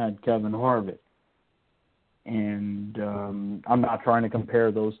when he had Kevin Harvick. And I'm not trying to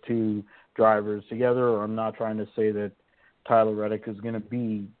compare those two drivers together, or I'm not trying to say that Tyler Reddick is going to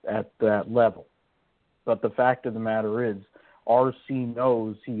be at that level. But the fact of the matter is, RC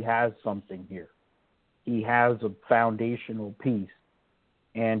knows he has something here. He has a foundational piece.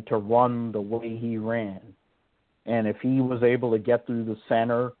 And to run the way he ran, and if he was able to get through the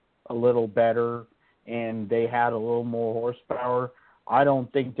center a little better and they had a little more horsepower, I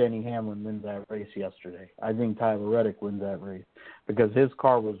don't think Denny Hamlin wins that race yesterday. I think Tyler Reddick wins that race because his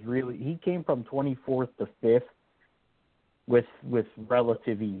car was he came from 24th to 5th with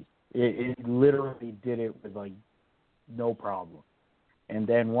relative ease. It literally did it with like no problem. And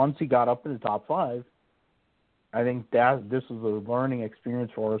then once he got up in the top 5, I think this is a learning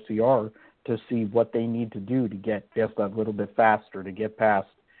experience for RCR to see what they need to do to get just a little bit faster, to get past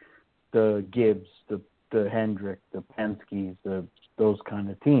the Gibbs, the Hendrick, the Penske's, those kind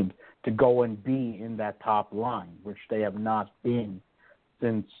of teams, to go and be in that top line, which they have not been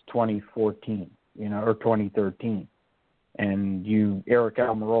since 2014, or 2013. And Eric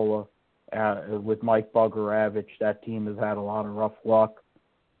Almirola, with Mike Bugaravich, that team has had a lot of rough luck.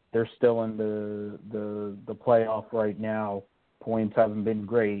 They're still in the playoff right now. Points haven't been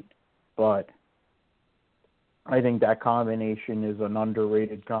great, but I think that combination is an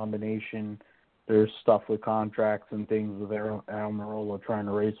underrated combination. There's stuff with contracts and things with Almirola trying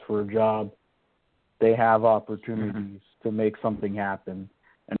to race for a job. They have opportunities to make something happen,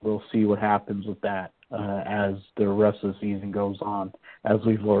 and we'll see what happens with that as the rest of the season goes on, as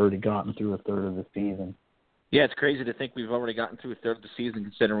we've already gotten through a third of the season. Yeah, it's crazy to think we've already gotten through a third of the season,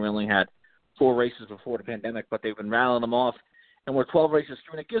 considering we only had 4 races before the pandemic, but they've been rattling them off, and we're 12 races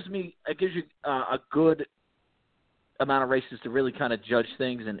through, and it gives you a good amount of races to really kind of judge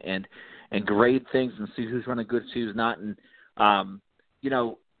things and grade things and see who's running good, see who's not, and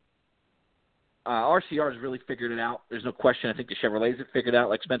RCR has really figured it out. There's no question. I think the Chevrolets have figured it out,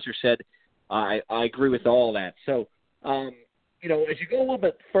 like Spencer said. I agree with all that. So, as you go a little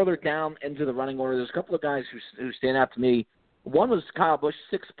bit further down into the running order, there's a couple of guys who stand out to me. One was Kyle Busch,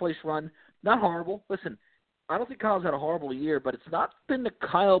 6th-place run. Not horrible. Listen, I don't think Kyle's had a horrible year, but it's not been the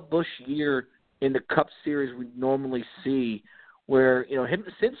Kyle Busch year in the Cup Series we normally see where,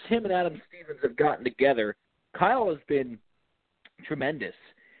 since him and Adam Stevens have gotten together, Kyle has been tremendous.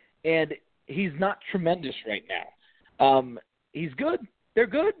 And he's not tremendous right now. He's good. They're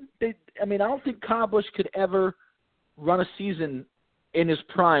good. I don't think Kyle Busch could ever run a season in his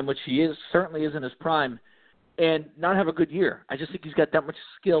prime, which he certainly is in his prime, and not have a good year. I just think he's got that much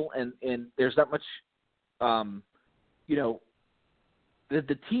skill, and there's that much, the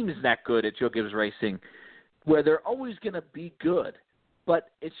team is that good at Joe Gibbs Racing where they're always going to be good, but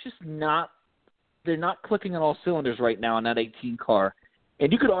it's just not – they're not clicking on all cylinders right now in that 18 car.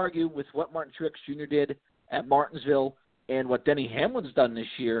 And you could argue with what Martin Truex Jr. did at Martinsville and what Denny Hamlin's done this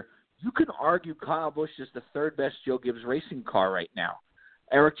year, you can argue Kyle Busch is the 3rd best Joe Gibbs Racing car right now.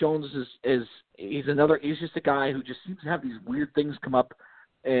 Eric Jones he's just a guy who just seems to have these weird things come up,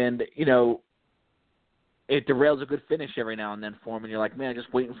 and it derails a good finish every now and then for him, and you're like, man,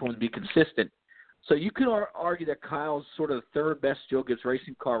 just waiting for him to be consistent. So you could argue that Kyle's sort of the 3rd best Joe Gibbs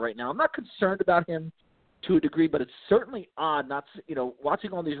Racing car right now. I'm not concerned about him to a degree, but it's certainly odd not,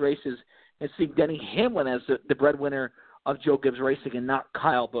 watching all these races and seeing Denny Hamlin as the breadwinner of Joe Gibbs Racing and not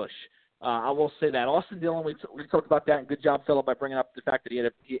Kyle Busch. I will say that. Austin Dillon, we talked about that, and good job, Philip, by bringing up the fact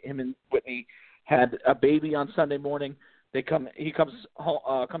that him and Whitney had a baby on Sunday morning. He comes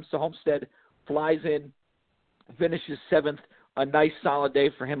to Homestead, flies in, finishes 7th. A nice, solid day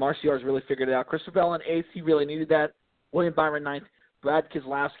for him. RCR has really figured it out. Christopher Bell in 8th. He really needed that. William Byron 9th. Brad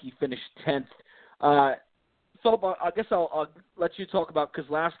Keselowski finished 10th. Philip, I guess I'll let you talk about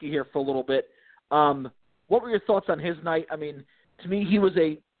Keselowski here for a little bit. What were your thoughts on his night? To me, he was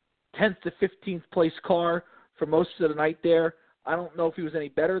a 10th to 15th place car for most of the night there. I don't know if he was any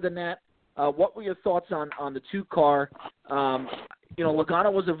better than that. What were your thoughts on the 2 car?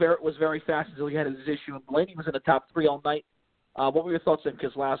 Logano was very fast until he had his issue, and Blaney was in the top 3 all night. What were your thoughts on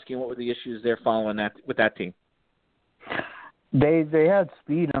Keselowski, and what were the issues there following that with that team? They had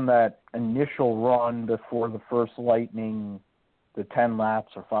speed on that initial run before the first lightning, the 10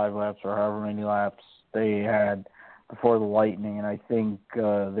 laps or 5 laps or however many laps they had before the lightning, and I think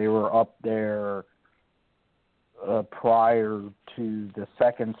they were up there prior to the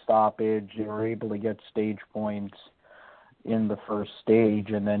second stoppage. They were able to get stage points in the first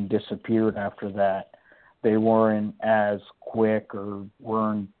stage and then disappeared after that. They weren't as quick or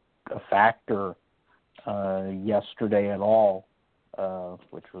weren't a factor yesterday at all,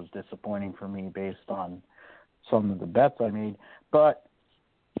 which was disappointing for me based on some of the bets I made. But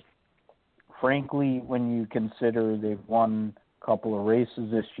frankly, when you consider they've won a couple of races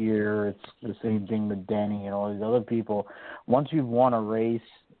this year, it's the same thing with Denny and all these other people. Once you've won a race,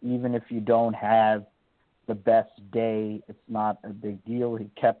 even if you don't have the best day, it's not a big deal. He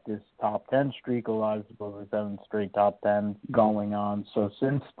kept his top 10 streak alive, over 7 straight top 10 going on. So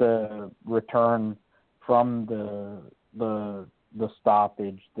since the return from the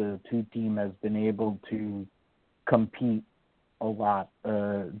stoppage, the 2 team has been able to compete a lot,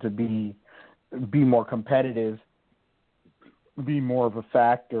 to be more competitive, be more of a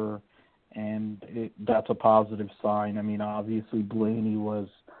factor, and that's a positive sign. Obviously Blaney was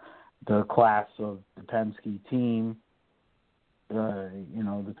the class of the Penske team.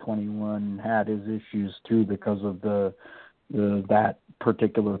 The 21 had his issues too because of that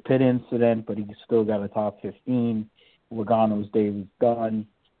particular pit incident, but he still got a top 15. Logano's day was done,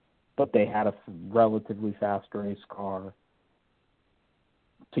 but they had a relatively fast race car.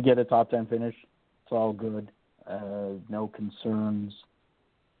 To get a top 10 finish, it's all good. No concerns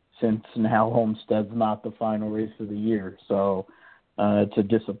since now Homestead's not the final race of the year. So it's a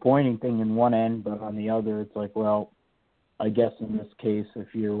disappointing thing in one end, but on the other, it's like, well, I guess in this case, if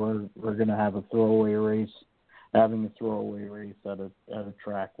we're going to have a throwaway race, having a throwaway race at a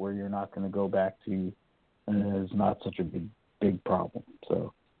track where you're not going to go back to is not such a big problem.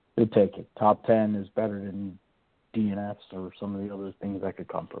 So they take it. Top 10 is better than DNFs or some of the other things that could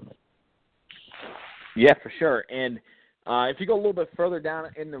come from it. Yeah, for sure. And if you go a little bit further down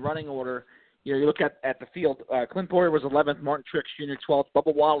in the running order, you look at the field. Clint Boyer was 11th, Martin Truex Jr. 12th,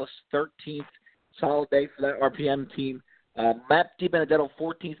 Bubba Wallace 13th. Solid day for that RPM team. Matt DiBenedetto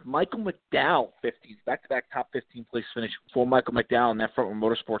 14th, Michael McDowell 15th, back-to-back top 15 place finish for Michael McDowell and that Front Row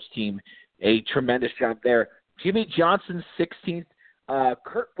Motorsports team. A tremendous job there. Jimmy Johnson 16th,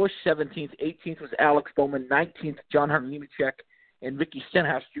 Kurt Busch 17th, 18th was Alex Bowman, 19th John Hunter Nemechek, and Ricky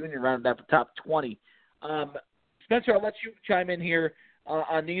Stenhouse Jr. rounded out the top 20. Spencer, I'll let you chime in here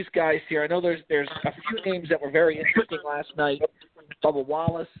on these guys here. I know there's a few names that were very interesting last night. Bubba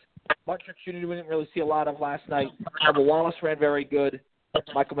Wallace, Martin Truex Jr. we didn't really see a lot of last night. Bubba Wallace ran very good.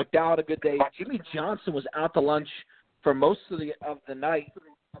 Michael McDowell had a good day. Jimmy Johnson was out to lunch for most of the night,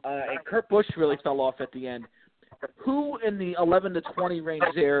 and Kurt Busch really fell off at the end. Who in the 11 to 20 range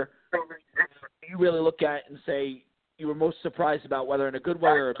there do you really look at and say you were most surprised about, whether in a good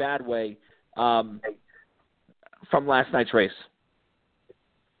way or a bad way, from last night's race?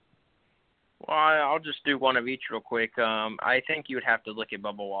 Well, I'll just do one of each real quick. I think you would have to look at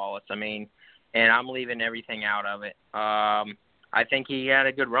Bubba Wallace. I mean, and I'm leaving everything out of it. I think he had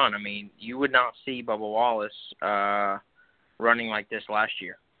a good run. I mean, you would not see Bubba Wallace running like this last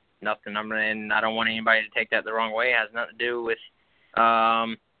year. Nothing. And I don't want anybody to take that the wrong way. It has nothing to do with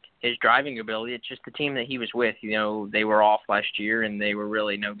his driving ability. It's just the team that he was with. They were off last year, and they were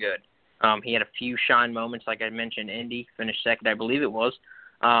really no good. He had a few shine moments, like I mentioned. Indy finished second, I believe it was.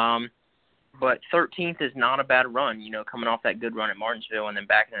 But 13th is not a bad run. Coming off that good run at Martinsville and then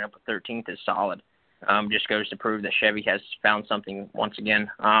backing it up with 13th is solid. Just goes to prove that Chevy has found something once again.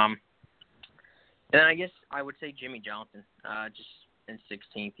 And then I guess I would say Jimmy Johnson, just in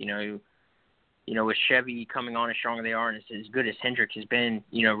 16th. With Chevy coming on as strong as they are and as good as Hendrick has been,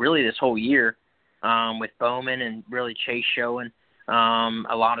 really this whole year, with Bowman and really Chase showing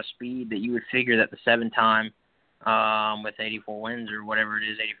a lot of speed, that you would figure that the 7-time with 84 wins or whatever it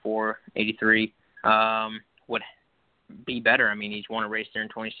is, 84, 83, would be better. I mean, he's won a race there in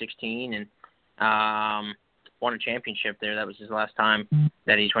 2016 and won a championship there. That was his last time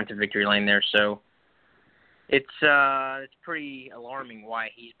that he's went to victory lane there. So it's pretty alarming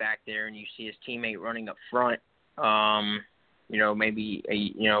why he's back there, and you see his teammate running up front. Maybe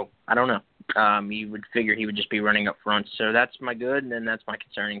I don't know. You would figure he would just be running up front. So that's my good, and then that's my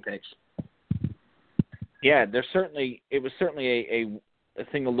concerning picks. Yeah, it was certainly a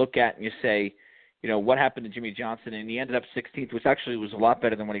thing to look at, and you say, what happened to Jimmy Johnson? And he ended up 16th, which actually was a lot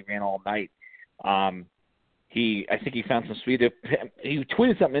better than when he ran all night. I think he found some speed. He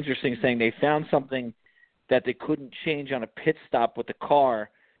tweeted something interesting saying they found something that they couldn't change on a pit stop with the car,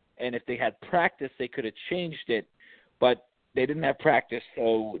 and if they had practice, they could have changed it, but they didn't have practice,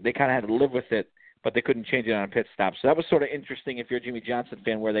 so they kind of had to live with it, but they couldn't change it on a pit stop. So that was sort of interesting if you're a Jimmy Johnson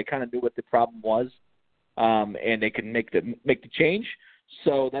fan, where they kind of knew what the problem was, and they can make the change.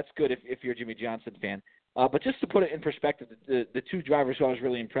 So that's good if you're a Jimmy Johnson fan. But just to put it in perspective, the two drivers who I was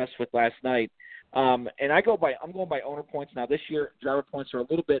really impressed with last night, and I'm going by owner points now. This year, driver points are a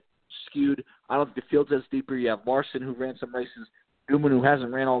little bit skewed. I don't think the field's as deeper. You have Larson, who ran some races, Newman, who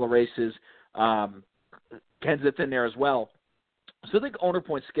hasn't ran all the races, Kenseth's in there as well. So I think owner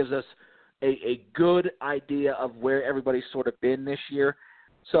points gives us a good idea of where everybody's sort of been this year.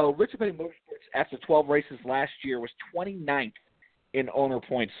 So Richard Petty Motorsports, after 12 races last year, was 29th in owner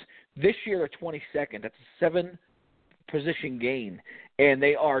points. This year, they're 22nd. That's a 7-position gain. And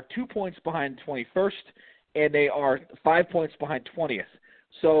they are 2 points behind 21st, and they are 5 points behind 20th.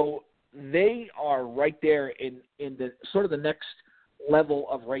 So they are right there in the sort of the next level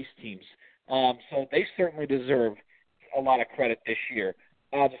of race teams. So they certainly deserve a lot of credit this year.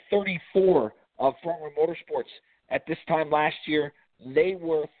 The 34 of Front Row Motorsports at this time last year, they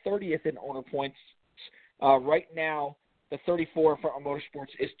were 30th in owner points. Right now, the 34 of Front Row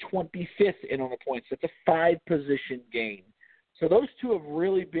Motorsports is 25th in owner points. That's a 5-position gain. So those two have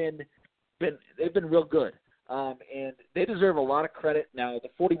really been real good. And they deserve a lot of credit. Now, the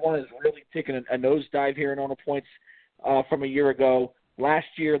 41 has really taken a nosedive here in owner points from a year ago. Last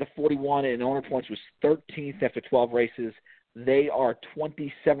year, the 41 in owner points was 13th after 12 races. They are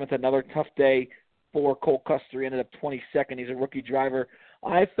 27th, another tough day for Cole Custer. He ended up 22nd. He's a rookie driver.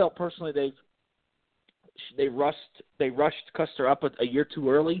 I felt personally they rushed Custer up a year too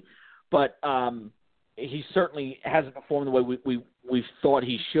early, but he certainly hasn't performed the way we thought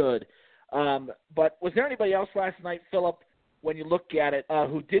he should. But was there anybody else last night, Philip, when you look at it,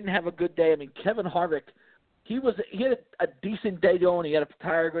 who didn't have a good day? I mean, Kevin Harvick, he had a decent day going. He had a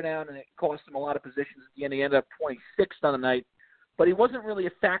tire go down, and it cost him a lot of positions at the end. He ended up 26th on the night. But he wasn't really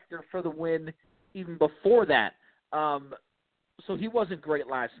a factor for the win even before that. So he wasn't great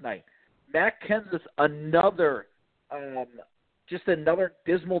last night. Matt Kenseth, another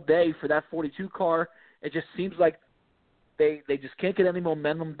dismal day for that 42 car. It just seems like they just can't get any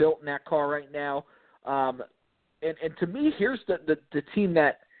momentum built in that car right now. And to me, here's the team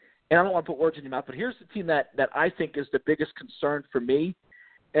that, and I don't want to put words in your mouth, but here's the team that I think is the biggest concern for me.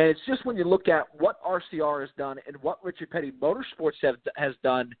 And it's just when you look at what RCR has done and what Richard Petty Motorsports has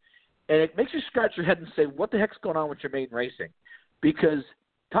done, and it makes you scratch your head and say, what the heck's going on with Jermaine Racing? Because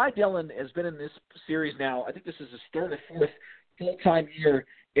Ty Dillon has been in this series now. I think this is his third or fourth full-time year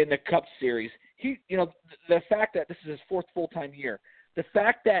in the Cup Series. The fact that this is his fourth full-time year, the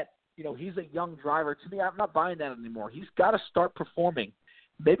fact that, he's a young driver, to me, I'm not buying that anymore. He's got to start performing.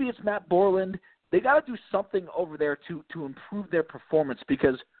 Maybe it's Matt Borland. They got to do something over there to improve their performance,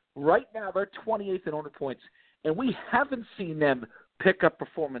 because right now they're 28th in owner points, and we haven't seen them pick up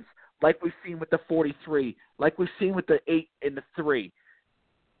performance like we've seen with the 43, like we've seen with the 8 and the 3.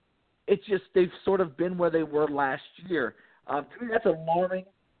 It's just they've sort of been where they were last year. To me, that's alarming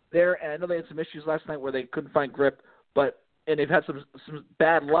there, and I know they had some issues last night where they couldn't find grip, and they've had some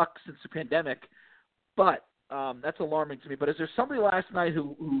bad luck since the pandemic, but that's alarming to me. But is there somebody last night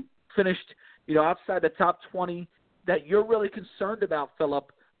who finished, outside the top 20 that you're really concerned about,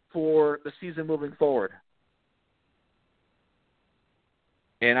 Philip, for the season moving forward?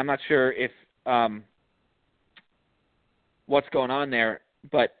 And I'm not sure if what's going on there,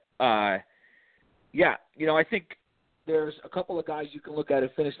 but I think there's a couple of guys you can look at who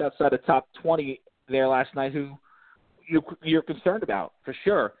finished outside the top 20 there last night who you're concerned about for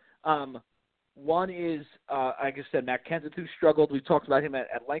sure. One is, like I said, Matt Kenseth, who struggled. We talked about him at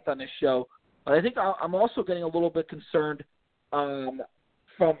length on this show. But I think I'm also getting a little bit concerned from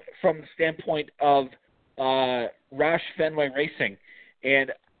the standpoint of Roush Fenway Racing.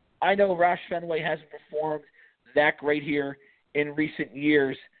 And I know Roush Fenway hasn't performed that great here in recent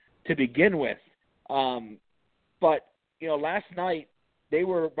years to begin with. But, last night they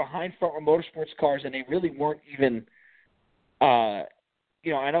were behind Front Row Motorsports cars, and they really weren't even I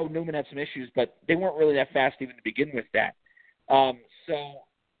know Newman had some issues, but they weren't really that fast even to begin with that. So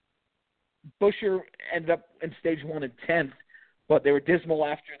Buescher ended up in stage 1 in 10th, but they were dismal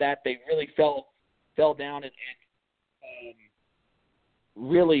after that. They really fell down and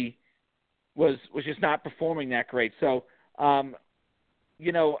really was just not performing that great. So, to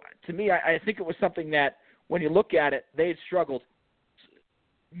me, I think it was something that when you look at it, they had struggled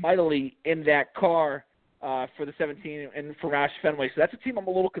mightily in that car for the 17 and for Roush Fenway. So that's a team I'm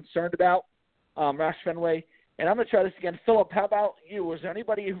a little concerned about, Roush Fenway. And I'm going to try this again. Philip, how about you? Was there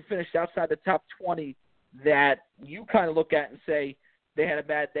anybody who finished outside the top 20 that you kind of look at and say they had a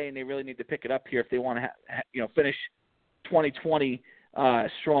bad day and they really need to pick it up here if they want to finish 2020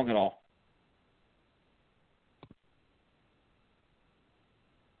 strong at all?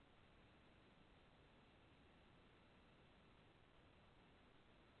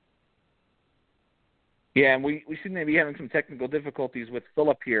 Yeah, and we seem to be having some technical difficulties with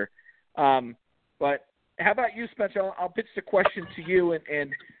Philip here. But how about you, Spencer? I'll pitch the question to you,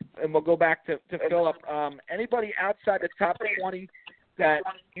 and we'll go back to Philip. Anybody outside the top 20 that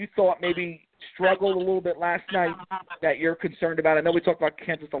you thought maybe struggled a little bit last night that you're concerned about? I know we talked about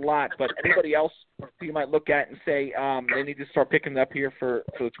Kansas a lot, but anybody else who you might look at and say they need to start picking it up here for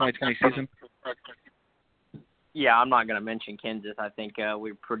the 2020 season? Yeah, I'm not going to mention Kansas. I think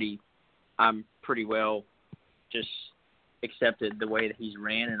I'm pretty well just accepted the way that he's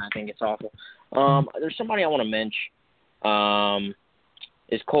ran, and I think it's awful. There's somebody I want to mention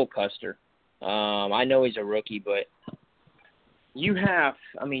is Cole Custer. I know he's a rookie, but you're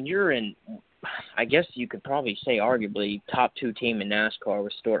in, I guess you could probably say arguably top 2 team in NASCAR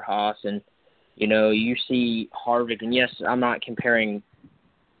with Stuart Haas, and, you see Harvick, and yes, I'm not comparing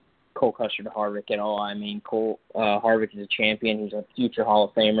Cole Custer to Harvick at all. I mean, Harvick is a champion. He's a future Hall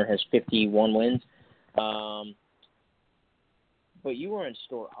of Famer, has 51 wins. But you were in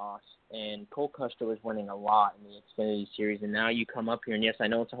Stuart Haas, and Cole Custer was winning a lot in the Xfinity Series, and now you come up here, and yes, I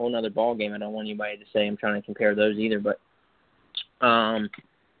know it's a whole other ballgame. I don't want anybody to say I'm trying to compare those either, but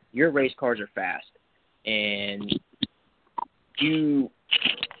your race cars are fast, and you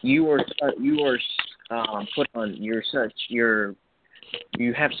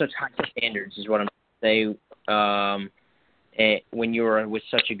have such high standards, is what I'm saying. when you're with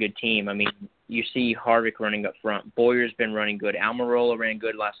such a good team. I mean, you see Harvick running up front. Bowyer's been running good. Almirola ran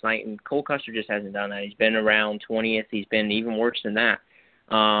good last night, and Cole Custer just hasn't done that. He's been around 20th. He's been even worse than that.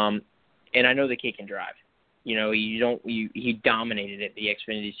 And I know the kid can drive. You know, he dominated at the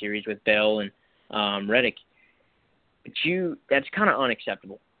Xfinity Series with Bell and Reddick. But that's kind of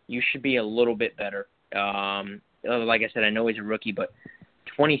unacceptable. You should be a little bit better. Like I said, I know he's a rookie, but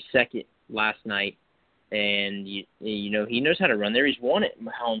 22nd last night, and you know he knows how to run there. He's won at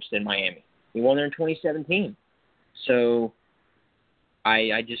Homestead-Miami. He won there in 2017. So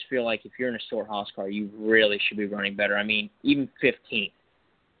I just feel like if you're in a Stewart-Haas car, you really should be running better. I mean, even 15th,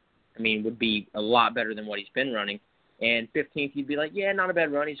 would be a lot better than what he's been running. And 15th, you'd be like, yeah, not a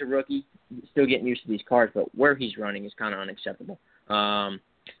bad run. He's a rookie, still getting used to these cars, but where he's running is kind of unacceptable.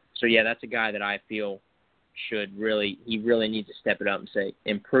 So yeah, that's a guy that I feel he really needs to step it up and say,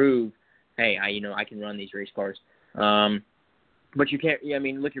 improve. Hey, I can run these race cars. But you can't.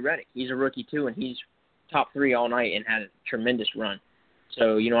 Look at Reddick. He's a rookie too, and he's top 3 all night and had a tremendous run.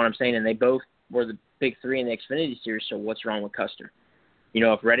 So you know what I'm saying. And they both were the big 3 in the Xfinity Series. So what's wrong with Custer? You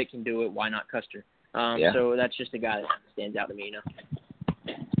know, if Reddick can do it, why not Custer? So that's just a guy that stands out to me. You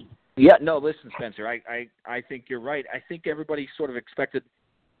know. Yeah. No. Listen, Spencer. I think you're right. I think everybody sort of expected,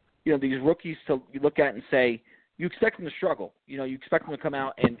 these rookies to look at and say, you expect them to struggle. You expect them to come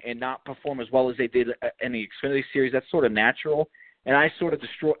out and not perform as well as they did in the Xfinity Series. That's sort of natural. And I sort of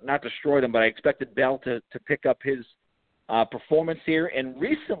not destroyed them, but I expected Bell to pick up his performance here. And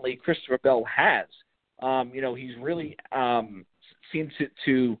recently, Christopher Bell has. He's really seemed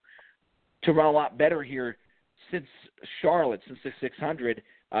to run a lot better here since Charlotte, since the 600.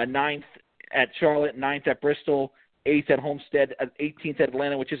 9th at Charlotte, 9th at Bristol, 8th at Homestead, 18th at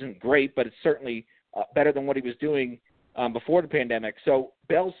Atlanta, which isn't great, but it's certainly better than what he was doing before the pandemic. So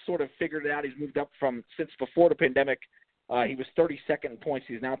Bell's sort of figured it out. He's moved up since before the pandemic. He was 32nd in points.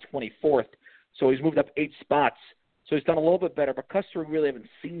 He's now 24th. So he's moved up 8 spots. So he's done a little bit better, but Custer we really haven't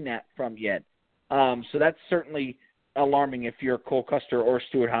seen that from yet. So that's certainly alarming if you're a Cole Custer or a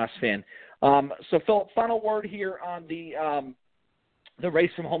Stewart-Haas fan. So Philip, final word here on the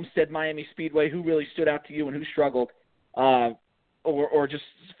race from Homestead-Miami Speedway. Who really stood out to you and who struggled? Or just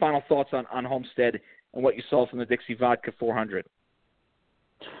final thoughts on Homestead and what you saw from the Dixie Vodka 400.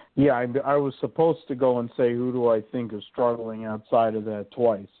 Yeah, I was supposed to go and say who do I think is struggling outside of that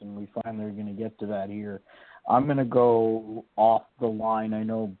twice, and we finally are going to get to that here. I'm going to go off the line. I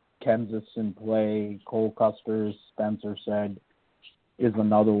know Kenseth's in play. Cole Custer, Spencer said, is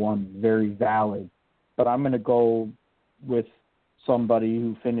another one, very valid. But I'm going to go with somebody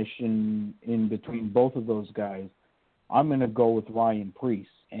who finished in between both of those guys. I'm going to go with Ryan Preece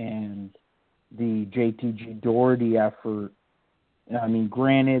and the JTG Doherty effort.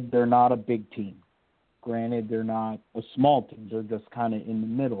 Granted, they're not a big team. Granted, they're not a small team. They're just kind of in the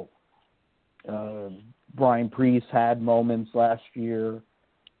middle. Brian Preece had moments last year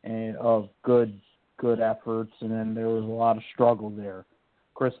of good efforts, and then there was a lot of struggle there.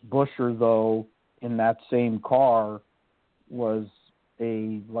 Chris Buescher, though, in that same car, was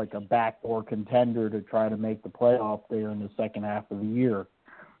a backdoor contender to try to make the playoff there in the second half of the year.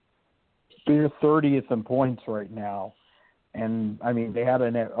 They're 30th in points right now. And, they had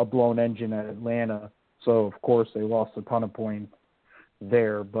a blown engine at Atlanta, so, of course, they lost a ton of points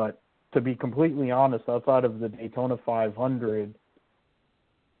there. But to be completely honest, outside of the Daytona 500,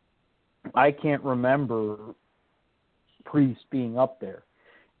 I can't remember Preece being up there.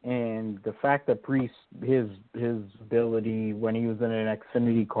 And the fact that Preece, his ability when he was in an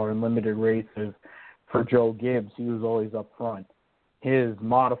Xfinity car in limited races for Joe Gibbs, he was always up front. His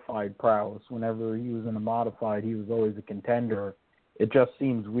modified prowess, whenever he was in a modified, he was always a contender. It just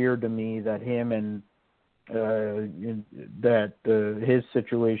seems weird to me that him and his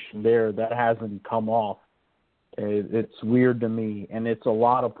situation there, that hasn't come off. It's weird to me, and it's a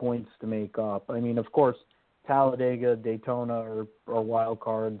lot of points to make up. Of course, Talladega, Daytona are wild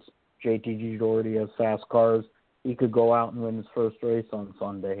cards. JTG Doherty has fast cars. He could go out and win his first race on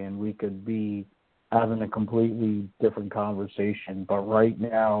Sunday, and we could be having a completely different conversation. But right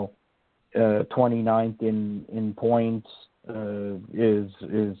now, 29th in points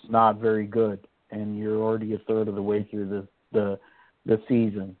is not very good, and you're already a third of the way through the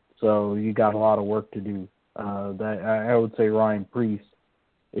season. So you got a lot of work to do. I would say Ryan Preece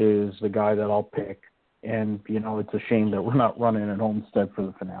is the guy that I'll pick. And, it's a shame that we're not running at Homestead for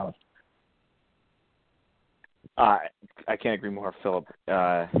the finale. I can't agree more, Philip,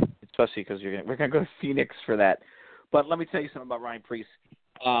 especially because we're going to go to Phoenix for that. But let me tell you something about Ryan Preece.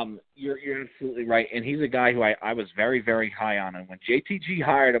 You're absolutely right, and he's a guy who I was very, very high on. And when JTG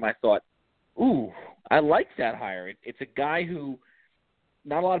hired him, I thought, ooh, I like that hire. It's a guy who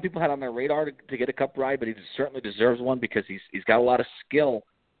not a lot of people had on their radar to get a Cup ride, but he certainly deserves one because he's got a lot of skill,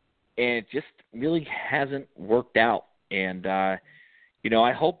 and it just really hasn't worked out. And, I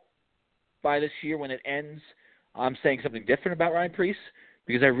hope by this year when it ends, I'm saying something different about Ryan Preece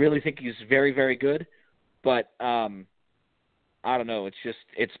because I really think he's very, very good. But I don't know.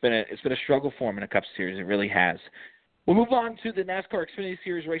 It's been a struggle for him in a Cup Series. It really has. We'll move on to the NASCAR Xfinity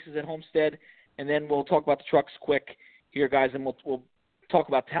Series races at Homestead, and then we'll talk about the trucks quick here, guys, and we'll talk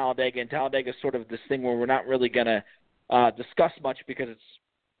about Talladega. And Talladega is sort of this thing where we're not really going to discuss much because it's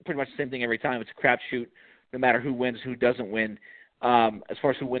pretty much the same thing every time. It's a crapshoot, no matter who wins, who doesn't win, as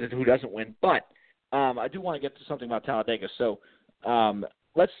far as who wins and who doesn't win. But I do want to get to something about Talladega. So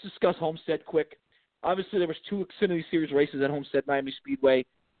let's discuss Homestead quick. Obviously, there was 2 Xfinity Series races at Homestead-Miami Speedway.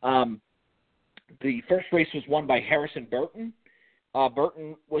 The first race was won by Harrison Burton.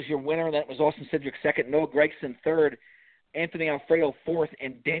 Burton was your winner. That was Austin Cindric second, Noah Gragson third, Anthony Alfredo fourth,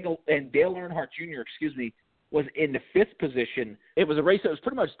 and Dale Earnhardt Jr., was in the 5th position. It was a race that was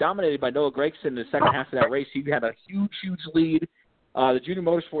pretty much dominated by Noah Gragson in the second half of that race. He had a huge, huge lead. The junior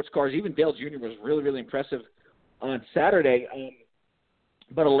motorsports cars, even Dale Jr. was really, really impressive on Saturday.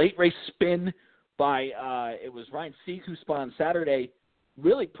 But a late race spin by it was Ryan Sieg who spun on Saturday,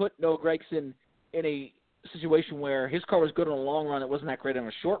 really put Noah Gragson in a situation where his car was good on a long run. It wasn't that great on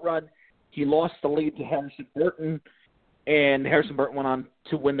a short run. He lost the lead to Harrison Burton, and Harrison Burton went on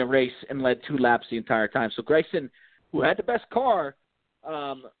to win the race and led 2 laps the entire time. So Gragson, who had the best car,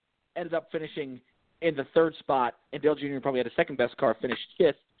 ended up finishing in the 3rd spot, and Dale Jr. probably had the second-best car, finished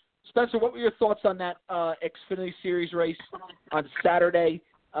 5th. Spencer, what were your thoughts on that Xfinity Series race on Saturday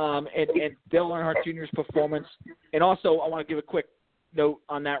and Dale Earnhardt Jr.'s performance? And also, I want to give a quick note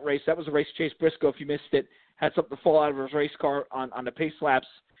on that race. That was a race Chase Briscoe, if you missed it, had something fall out of his race car on the pace laps,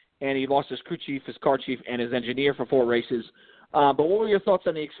 and he lost his crew chief, his car chief, and his engineer for 4 races. But what were your thoughts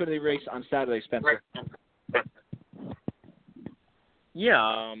on the Xfinity race on Saturday, Spencer?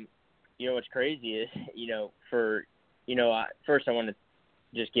 Yeah, what's crazy is, first I want to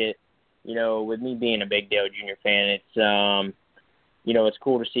just get, with me being a big Dale Jr. fan, it's, it's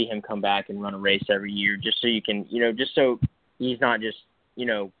cool to see him come back and run a race every year just so you can, just so he's not just,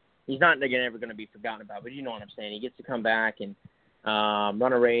 he's not ever going to be forgotten about, but you know what I'm saying. He gets to come back and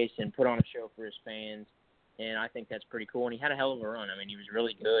run a race and put on a show for his fans, and I think that's pretty cool. And he had a hell of a run. I mean, he was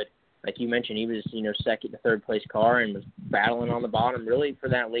really good. Like you mentioned, he was, second to third place car and was battling on the bottom really for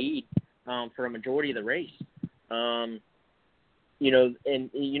that lead for a majority of the race.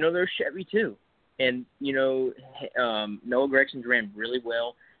 There's Chevy too. And, Noah Gregson's ran really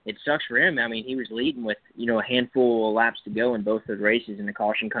well. It sucks for him. I mean, he was leading with, a handful of laps to go in both of the races, and the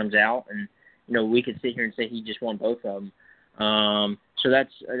caution comes out. And, we could sit here and say he just won both of them. So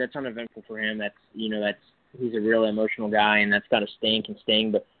that's uneventful for him. He's a real emotional guy, and that's got to sting and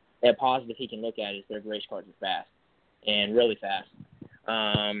sting. But a positive he can look at is their race cars are fast and really fast.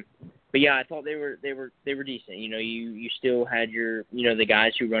 But yeah, I thought they were decent. You still had your, the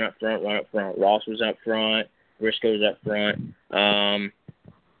guys who run up front. Ross was up front. Briscoe was up front.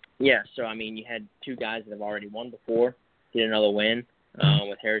 So I mean, you had 2 guys that have already won before get another win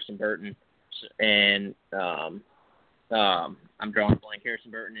with Harrison Burton and I'm drawing a blank.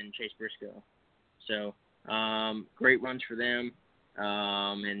 Harrison Burton and Chase Briscoe. So great runs for them.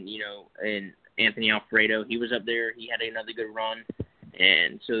 And Anthony Alfredo, he was up there. He had another good run.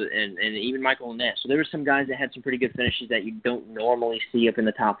 And even Michael Annett. So there were some guys that had some pretty good finishes that you don't normally see up in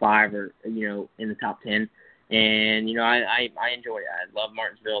the top 5 or, in the top 10. And, I enjoyed it. I love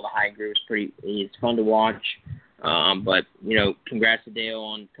Martinsville. The high group is it's fun to watch. But, congrats to Dale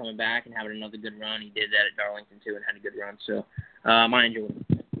on coming back and having another good run. He did that at Darlington too and had a good run. So I enjoyed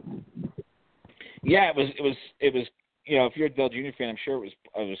it. Yeah, it was if you're a Dale Jr. fan, I'm sure it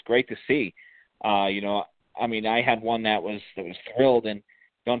was great to see. I mean, I had one that was thrilled, and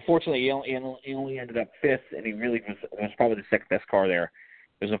unfortunately, he only ended up 5th, and he really was probably the second best car there.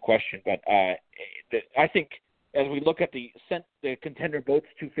 There's no question. But I think as we look at the Contender Boats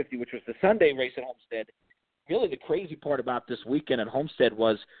 250, which was the Sunday race at Homestead, really the crazy part about this weekend at Homestead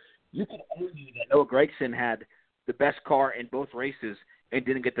was you could argue that Noah Gragson had the best car in both races and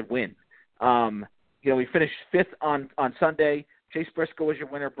didn't get the win. He finished 5th on Sunday. Chase Briscoe was your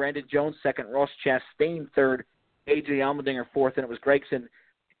winner. Brandon Jones second. Ross Chastain third. A.J. Allmendinger fourth. And it was Gragson,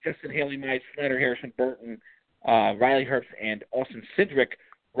 Justin Haley, Mize Snyder, Harrison Burton, Riley Herbst, and Austin Cindric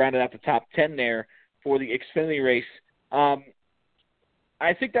rounded out the top 10 there for the Xfinity race.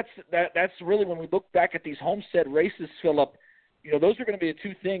 I think that's really when we look back at these Homestead races, Philip, those are going to be the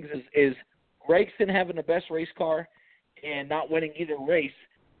 2 things is Gragson having the best race car and not winning either race,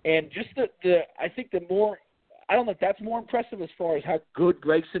 And just I think I don't know if that's more impressive as far as how good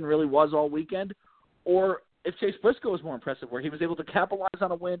Gragson really was all weekend, or if Chase Briscoe was more impressive, where he was able to capitalize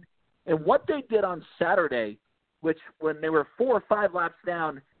on a win. And what they did on Saturday, which when they were 4 or 5 laps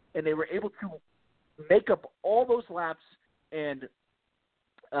down, and they were able to make up all those laps and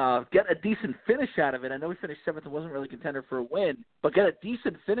get a decent finish out of it. I know he finished 7th and wasn't really contender for a win, but get a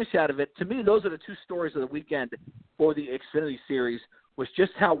decent finish out of it. To me, those are the two stories of the weekend for the Xfinity Series, was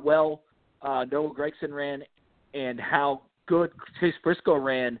just how well Noah Gragson ran and how good Chase Briscoe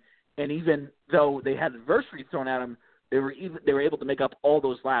ran. And even though they had adversity thrown at them, they were able to make up all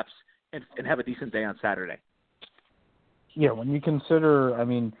those laps and have a decent day on Saturday. Yeah, when you consider, I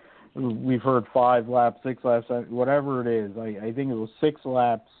mean, we've heard 5 laps, 6 laps, whatever it is. I think it was 6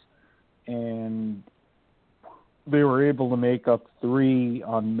 laps, and they were able to make up 3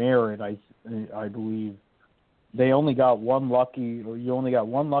 on merit, I believe. They only got one lucky, or you only got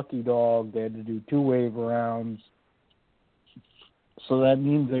one lucky dog. They had to do 2 wave rounds. So that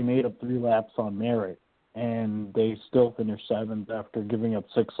means they made up 3 laps on merit, and they still finished 7th after giving up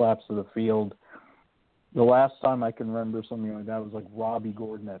 6 laps to the field. The last time I can remember something like that was like Robbie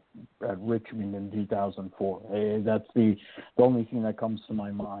Gordon at Richmond in 2004. That's the only thing that comes to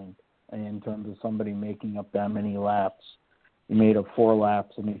my mind in terms of somebody making up that many laps. He made up 4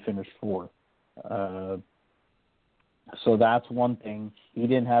 laps and he finished 4th. So that's one thing. He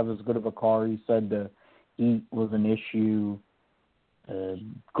didn't have as good of a car. He said the heat was an issue.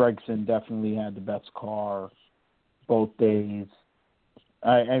 Gragson definitely had the best car both days.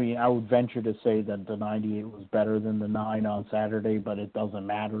 I mean, I would venture to say that the 98 was better than the 9 on Saturday, but it doesn't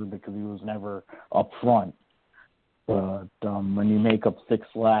matter because he was never up front. But when you make up 6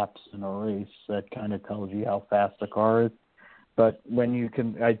 laps in a race, that kind of tells you how fast the car is. But when you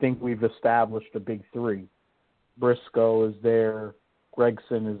can, I think we've established a big 3. Briscoe is there,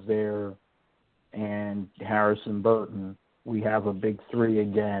 Gragson is there, and Harrison Burton. We have a big 3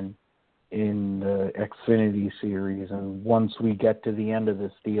 again in the Xfinity Series, and once we get to the end of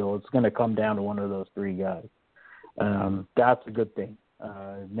this deal, it's going to come down to one of those 3 guys. That's a good thing.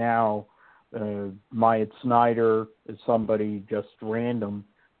 Now, Myatt Snyder is somebody just random,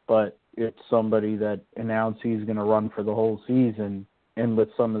 but it's somebody that announced he's going to run for the whole season, and with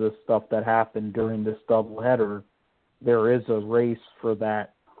some of the stuff that happened during this doubleheader, there is a race for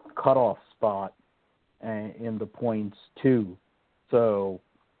that cutoff spot in the points too. So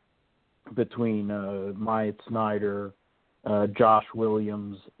between Myatt Snyder, Josh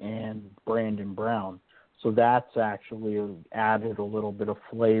Williams, and Brandon Brown. So that's actually added a little bit of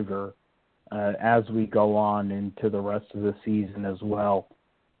flavor as we go on into the rest of the season as well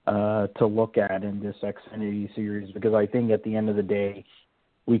to look at in this Xfinity Series, because I think at the end of the day,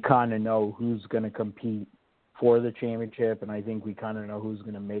 we kind of know who's going to compete for the championship, and I think we kind of know who's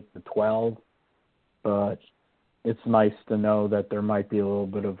going to make the 12. But it's nice to know that there might be a little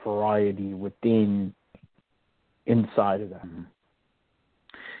bit of variety inside of that.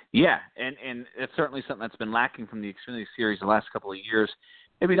 Yeah, and it's certainly something that's been lacking from the Xfinity Series the last couple of years.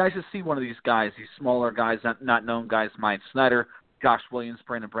 It'd be nice to see one of these guys, these smaller guys, not known guys, Myatt Snyder, Josh Williams,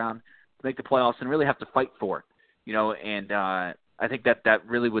 Brandon Brown, make the playoffs and really have to fight for it. You know, and I think that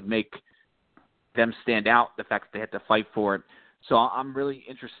really would make them stand out, the fact that they had to fight for it. So I'm really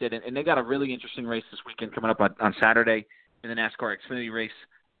interested in, and they got a really interesting race this weekend coming up on Saturday in the NASCAR Xfinity race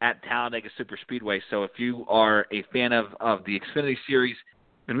at Talladega Super Speedway. So if you are a fan of the Xfinity Series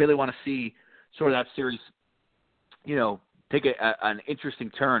and really want to see sort of that series, you know, take an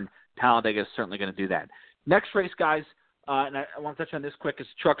interesting turn, Talladega is certainly going to do that. Next race, guys, and I want to touch on this quick, is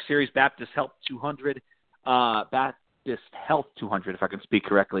Truck Series Baptist Health 200. Baptist Health 200, if I can speak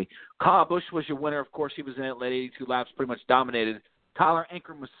correctly. Kyle Busch was your winner. Of course, he was in it, led 82 laps, pretty much dominated. Tyler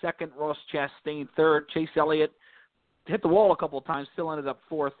Ankrum was second. Ross Chastain third. Chase Elliott hit the wall a couple of times, still ended up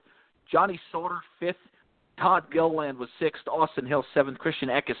fourth. Johnny Sauter fifth. Todd Gilliland was sixth. Austin Hill seventh. Christian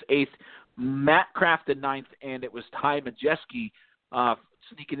Eckes eighth. Matt Crafton ninth, and it was Ty Majeski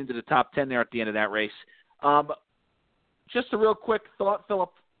sneaking into the top 10 there at the end of that race. Just a real quick thought,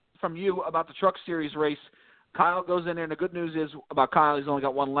 Philip, from you about the Truck Series race. Kyle goes in there, and the good news is about Kyle, he's only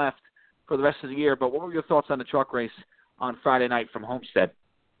got one left for the rest of the year. But what were your thoughts on the truck race on Friday night from Homestead?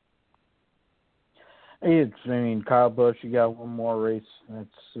 Kyle Busch, you got one more race.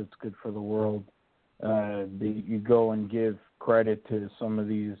 It's good for the world. You go and give credit to some of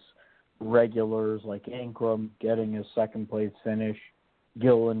these regulars like Ankrum getting his second place finish,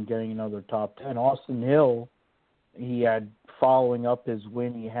 Gillen getting another top 10. Austin Hill, he had, following up his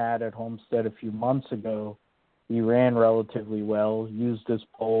win he had at Homestead a few months ago, he ran relatively well, used his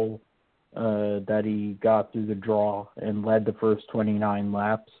pole that he got through the draw and led the first 29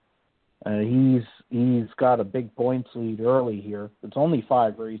 laps. He's got a big points lead early here. It's only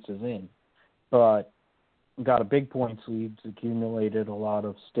 5 races in, but got a big points lead, accumulated a lot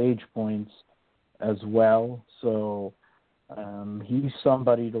of stage points as well. So he's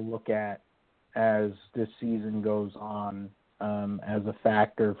somebody to look at as this season goes on as a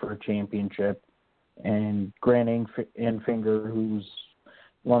factor for a championship. And Grant Enfinger, who's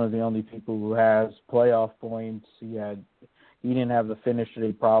one of the only people who has playoff points, he didn't have the finish that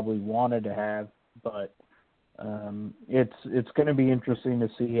he probably wanted to have, but it's going to be interesting to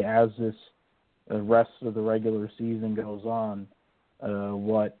see as this rest of the regular season goes on.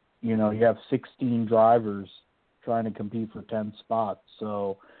 You have 16 drivers trying to compete for 10 spots,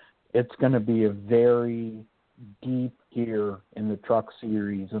 so it's going to be a very deep year in the truck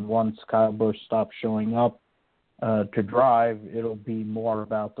series. And once Kyle Busch stops showing up to drive, it'll be more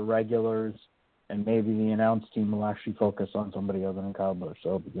about the regulars, and maybe the announce team will actually focus on somebody other than Kyle Busch. So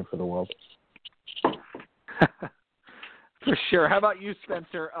it'll be good for the world. For sure. How about you,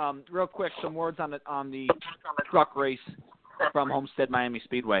 Spencer? Real quick, some words on the truck race from Homestead-Miami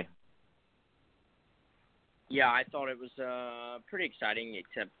Speedway. Yeah, I thought it was pretty exciting,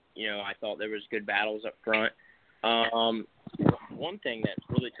 except, I thought there was good battles up front. One thing that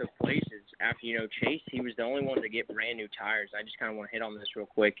really took place is after, Chase, he was the only one to get brand new tires. I just kind of want to hit on this real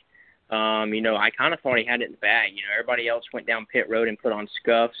quick. I kind of thought he had it in the bag. Everybody else went down pit road and put on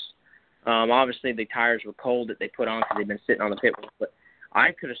scuffs. Obviously, the tires were cold that they put on because they've been sitting on the pit road. But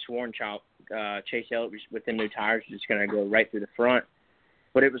I could have sworn Chase Elliott was, with them new tires, was just going to go right through the front.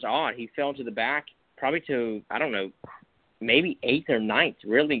 But it was odd. He fell to the back, probably to, I don't know, maybe 8th or 9th.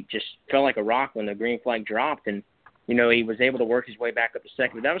 Really just fell like a rock when the green flag dropped. And, he was able to work his way back up to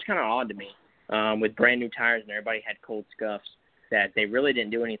second. But that was kind of odd to me with brand new tires and everybody had cold scuffs that they really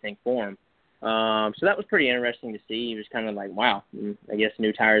didn't do anything for him. So that was pretty interesting to see. He was kind of like, wow, I guess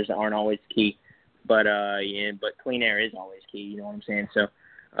new tires aren't always key. But but clean air is always key, you know what I'm saying? So,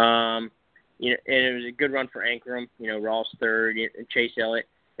 and it was a good run for Ankrum, Ross third, Chase Elliott.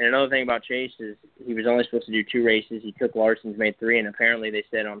 And another thing about Chase is he was only supposed to do 2 races. He took Larson's, made 3, and apparently they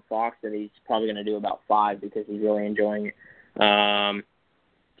said on Fox that he's probably going to do about 5 because he's really enjoying it. 5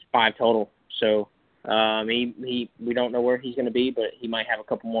 total. So we don't know where he's going to be, but he might have a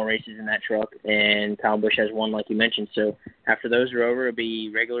couple more races in that truck. And Kyle Busch has 1, like you mentioned. So after those are over, it'll be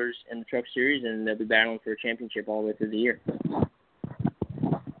regulars in the truck series, and they'll be battling for a championship all the way through the year.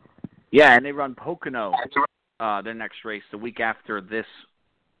 Yeah, and they run Pocono their next race the week after this.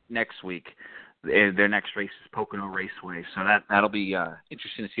 Next week, their next race is Pocono Raceway, so that'll be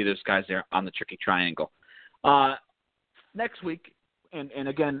interesting to see those guys there on the Tricky Triangle. Next week, and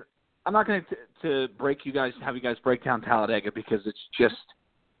again, I'm not going to have you guys break down Talladega because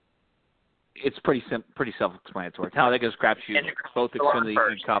it's pretty self-explanatory. Talladega's crapshoot, both Xfinity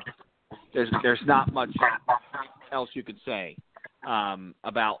and Cup. There's not much else you could say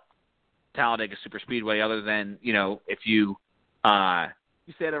about Talladega Superspeedway other than if you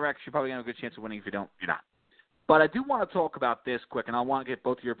stay at a Rex, you're probably going to have a good chance of winning. If you don't, you're not. But I do want to talk about this quick, and I want to get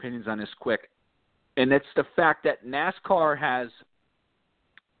both of your opinions on this quick. And it's the fact that NASCAR has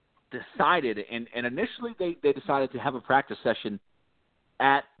decided, and initially they decided to have a practice session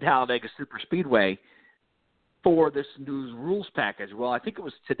at Talladega Superspeedway for this new rules package. Well, I think it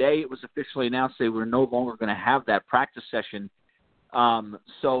was today it was officially announced they were no longer going to have that practice session.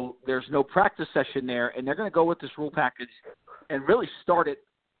 So there's no practice session there, and they're going to go with this rule package and really start it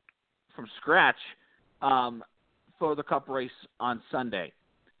from scratch for the Cup race on Sunday.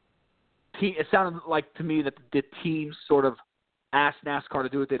 It sounded like to me that the teams sort of asked NASCAR to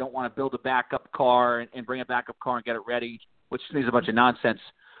do it. They don't want to build a backup car and bring a backup car and get it ready, which to me is a bunch of nonsense.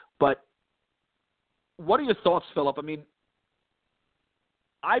 But what are your thoughts, Philip? I mean,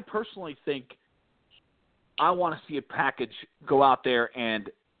 I personally think I want to see a package go out there and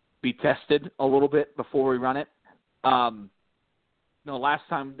be tested a little bit before we run it. Last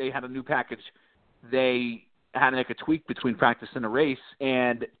time they had a new package, they had to make a tweak between practice and a race,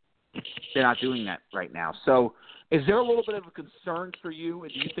 and they're not doing that right now. So is there a little bit of a concern for you,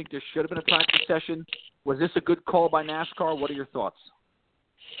 and do you think there should have been a practice session? Was this a good call by NASCAR? What are your thoughts?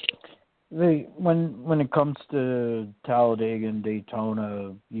 When it comes to Talladega and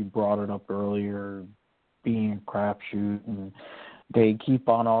Daytona, you brought it up earlier, being a crapshoot, and they keep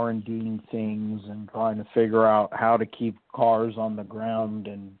on R&Ding things and trying to figure out how to keep cars on the ground,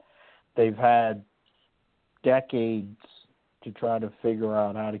 and they've had decades to try to figure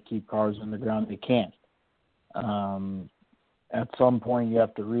out how to keep cars on the ground. They can't. At some point, you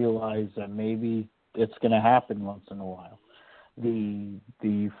have to realize that maybe it's going to happen once in a while.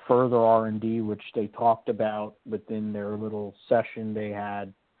 the further R&D, which they talked about within their little session they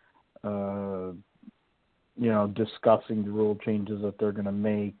had, discussing the rule changes that they're going to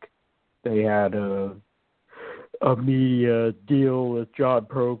make. They had a media deal with John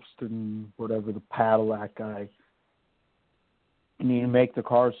Probst and whatever the Cadillac guy. You need to make the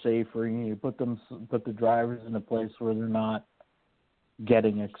cars safer. You need to put the drivers in a place where they're not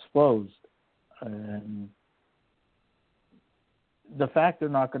getting exposed. And the fact they're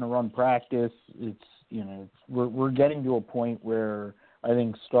not going to run practice, we're getting to a point where I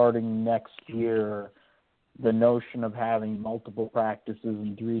think starting next year, the notion of having multiple practices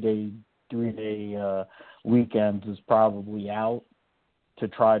and three-day weekends is probably out, to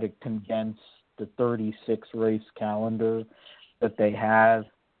try to condense the 36 race calendar that they have.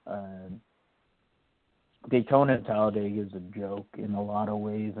 Daytona and Talladega is a joke in a lot of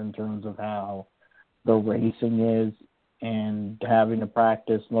ways in terms of how the racing is, and having to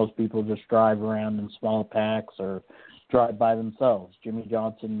practice, most people just drive around in small packs or drive by themselves. Jimmy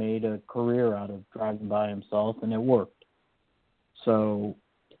Johnson made a career out of driving by himself, and it worked. So,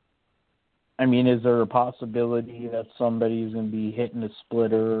 I mean, is there a possibility that somebody's going to be hitting a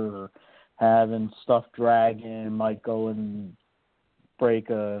splitter or having stuff dragging and might go and break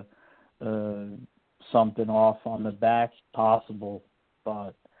something off on the back? Possible,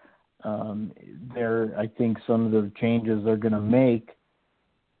 but I think some of the changes they're going to make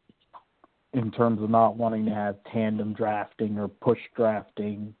in terms of not wanting to have tandem drafting or push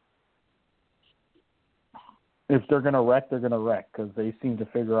drafting. If they're going to wreck, they're going to wreck, because they seem to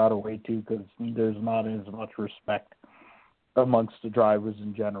figure out a way to, because there's not as much respect amongst the drivers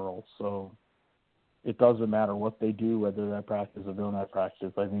in general. So it doesn't matter what they do, whether they're practice or don't have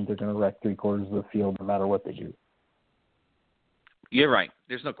practice. I think they're going to wreck three-quarters of the field no matter what they do. You're right.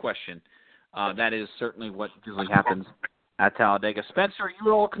 There's no question. That is certainly what usually happens at Talladega. Spencer, are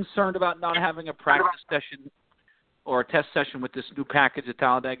you all concerned about not having a practice session or a test session with this new package at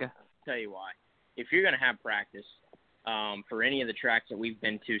Talladega? I'll tell you why. If you're going to have practice for any of the tracks that we've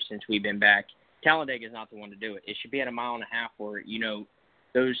been to since we've been back, Talladega is not the one to do it. It should be at a mile and a half where,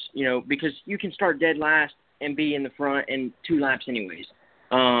 because you can start dead last and be in the front in 2 laps anyways.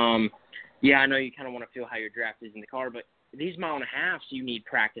 I know you kind of want to feel how your draft is in the car, but these mile and a halves, you need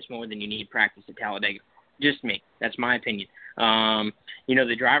practice more than you need practice at Talladega. Just me. That's my opinion.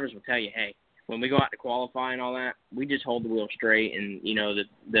 The drivers will tell you, hey, when we go out to qualify and all that, we just hold the wheel straight, and,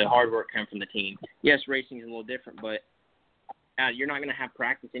 the hard work comes from the team. Yes, racing is a little different, but you're not going to have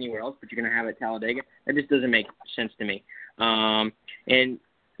practice anywhere else, but you're going to have it at Talladega. That just doesn't make sense to me. I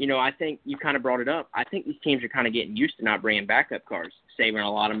think you kind of brought it up. I think these teams are kind of getting used to not bringing backup cars, saving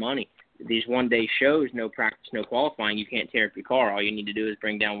a lot of money. These one-day shows, no practice, no qualifying, you can't tear up your car. All you need to do is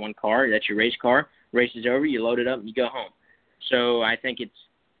bring down one car. That's your race car. Race is over, you load it up, and you go home. So I think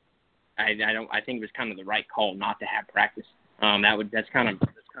I think it was kind of the right call not to have practice. That's kind of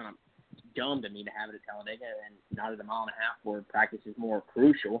dumb to me to have it at Talladega and not at a mile and a half where practice is more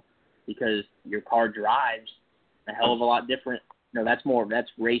crucial, because your car drives a hell of a lot different.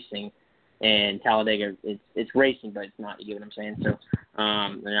 That's racing. And Talladega, it's racing, but it's not. You get what I'm saying? So, I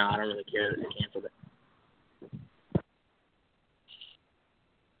don't really care that they canceled it.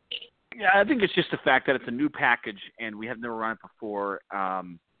 Yeah, I think it's just the fact that it's a new package and we have never run it before.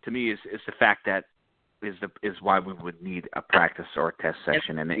 To me, is the fact that is why we would need a practice or a test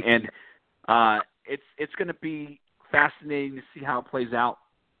session, and it's going to be fascinating to see how it plays out.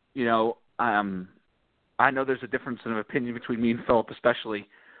 I know there's a difference in opinion between me and Philip, especially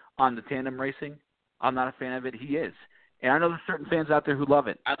on the tandem racing. I'm not a fan of it. He is. And I know there's certain fans out there who love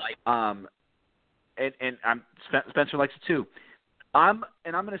it. I like it. And Spencer likes it too. I'm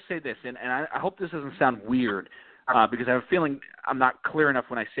going to say this, and I hope this doesn't sound weird, because I have a feeling I'm not clear enough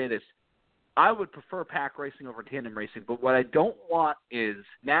when I say this. I would prefer pack racing over tandem racing, but what I don't want is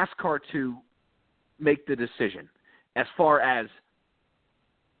NASCAR to make the decision as far as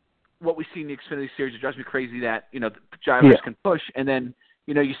what we see in the Xfinity Series. It drives me crazy that, the drivers can push, and then,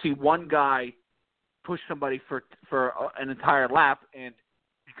 you see one guy push somebody for an entire lap, and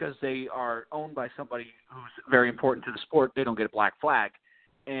because they are owned by somebody who's very important to the sport, they don't get a black flag.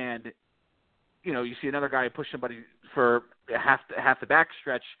 And, you see another guy push somebody for half the back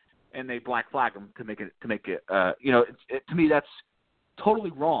stretch, and they black flag them to make it. To me, that's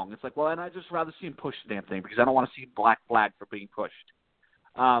totally wrong. It's like, well, and I'd just rather see him push the damn thing, because I don't want to see black flag for being pushed.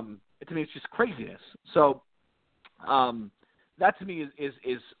 To me, it's just craziness. So, that to me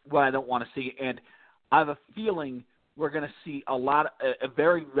is what I don't want to see. And I have a feeling we're going to see a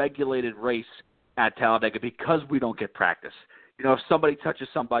very regulated race at Talladega because we don't get practice. If somebody touches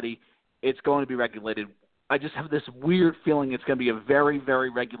somebody, it's going to be regulated. I just have this weird feeling it's going to be a very, very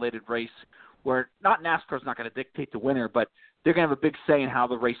regulated race where NASCAR's not going to dictate the winner, but they're going to have a big say in how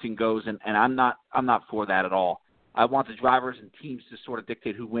the racing goes, and I'm not for that at all. I want the drivers and teams to sort of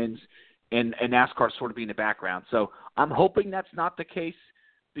dictate who wins, and NASCAR sort of be in the background. So I'm hoping that's not the case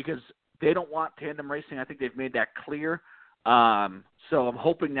because they don't want tandem racing. I think they've made that clear. So I'm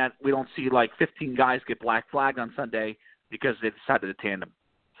hoping that we don't see like 15 guys get black flagged on Sunday because they decided to tandem.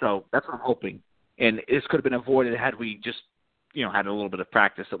 So that's what I'm hoping. And this could have been avoided had we just, had a little bit of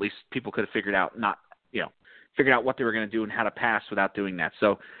practice. At least people could have figured out what they were going to do and how to pass without doing that.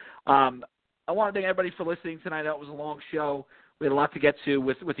 So I want to thank everybody for listening tonight. That was a long show. We had a lot to get to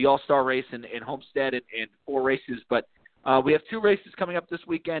with the All-Star race and Homestead and 4 races. But we have 2 races coming up this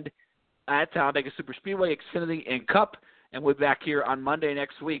weekend at Talladega Super Speedway, Xfinity, and Cup. And we'll be back here on Monday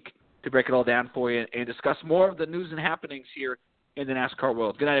next week to break it all down for you and discuss more of the news and happenings here in the NASCAR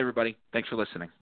world. Good night, everybody. Thanks for listening.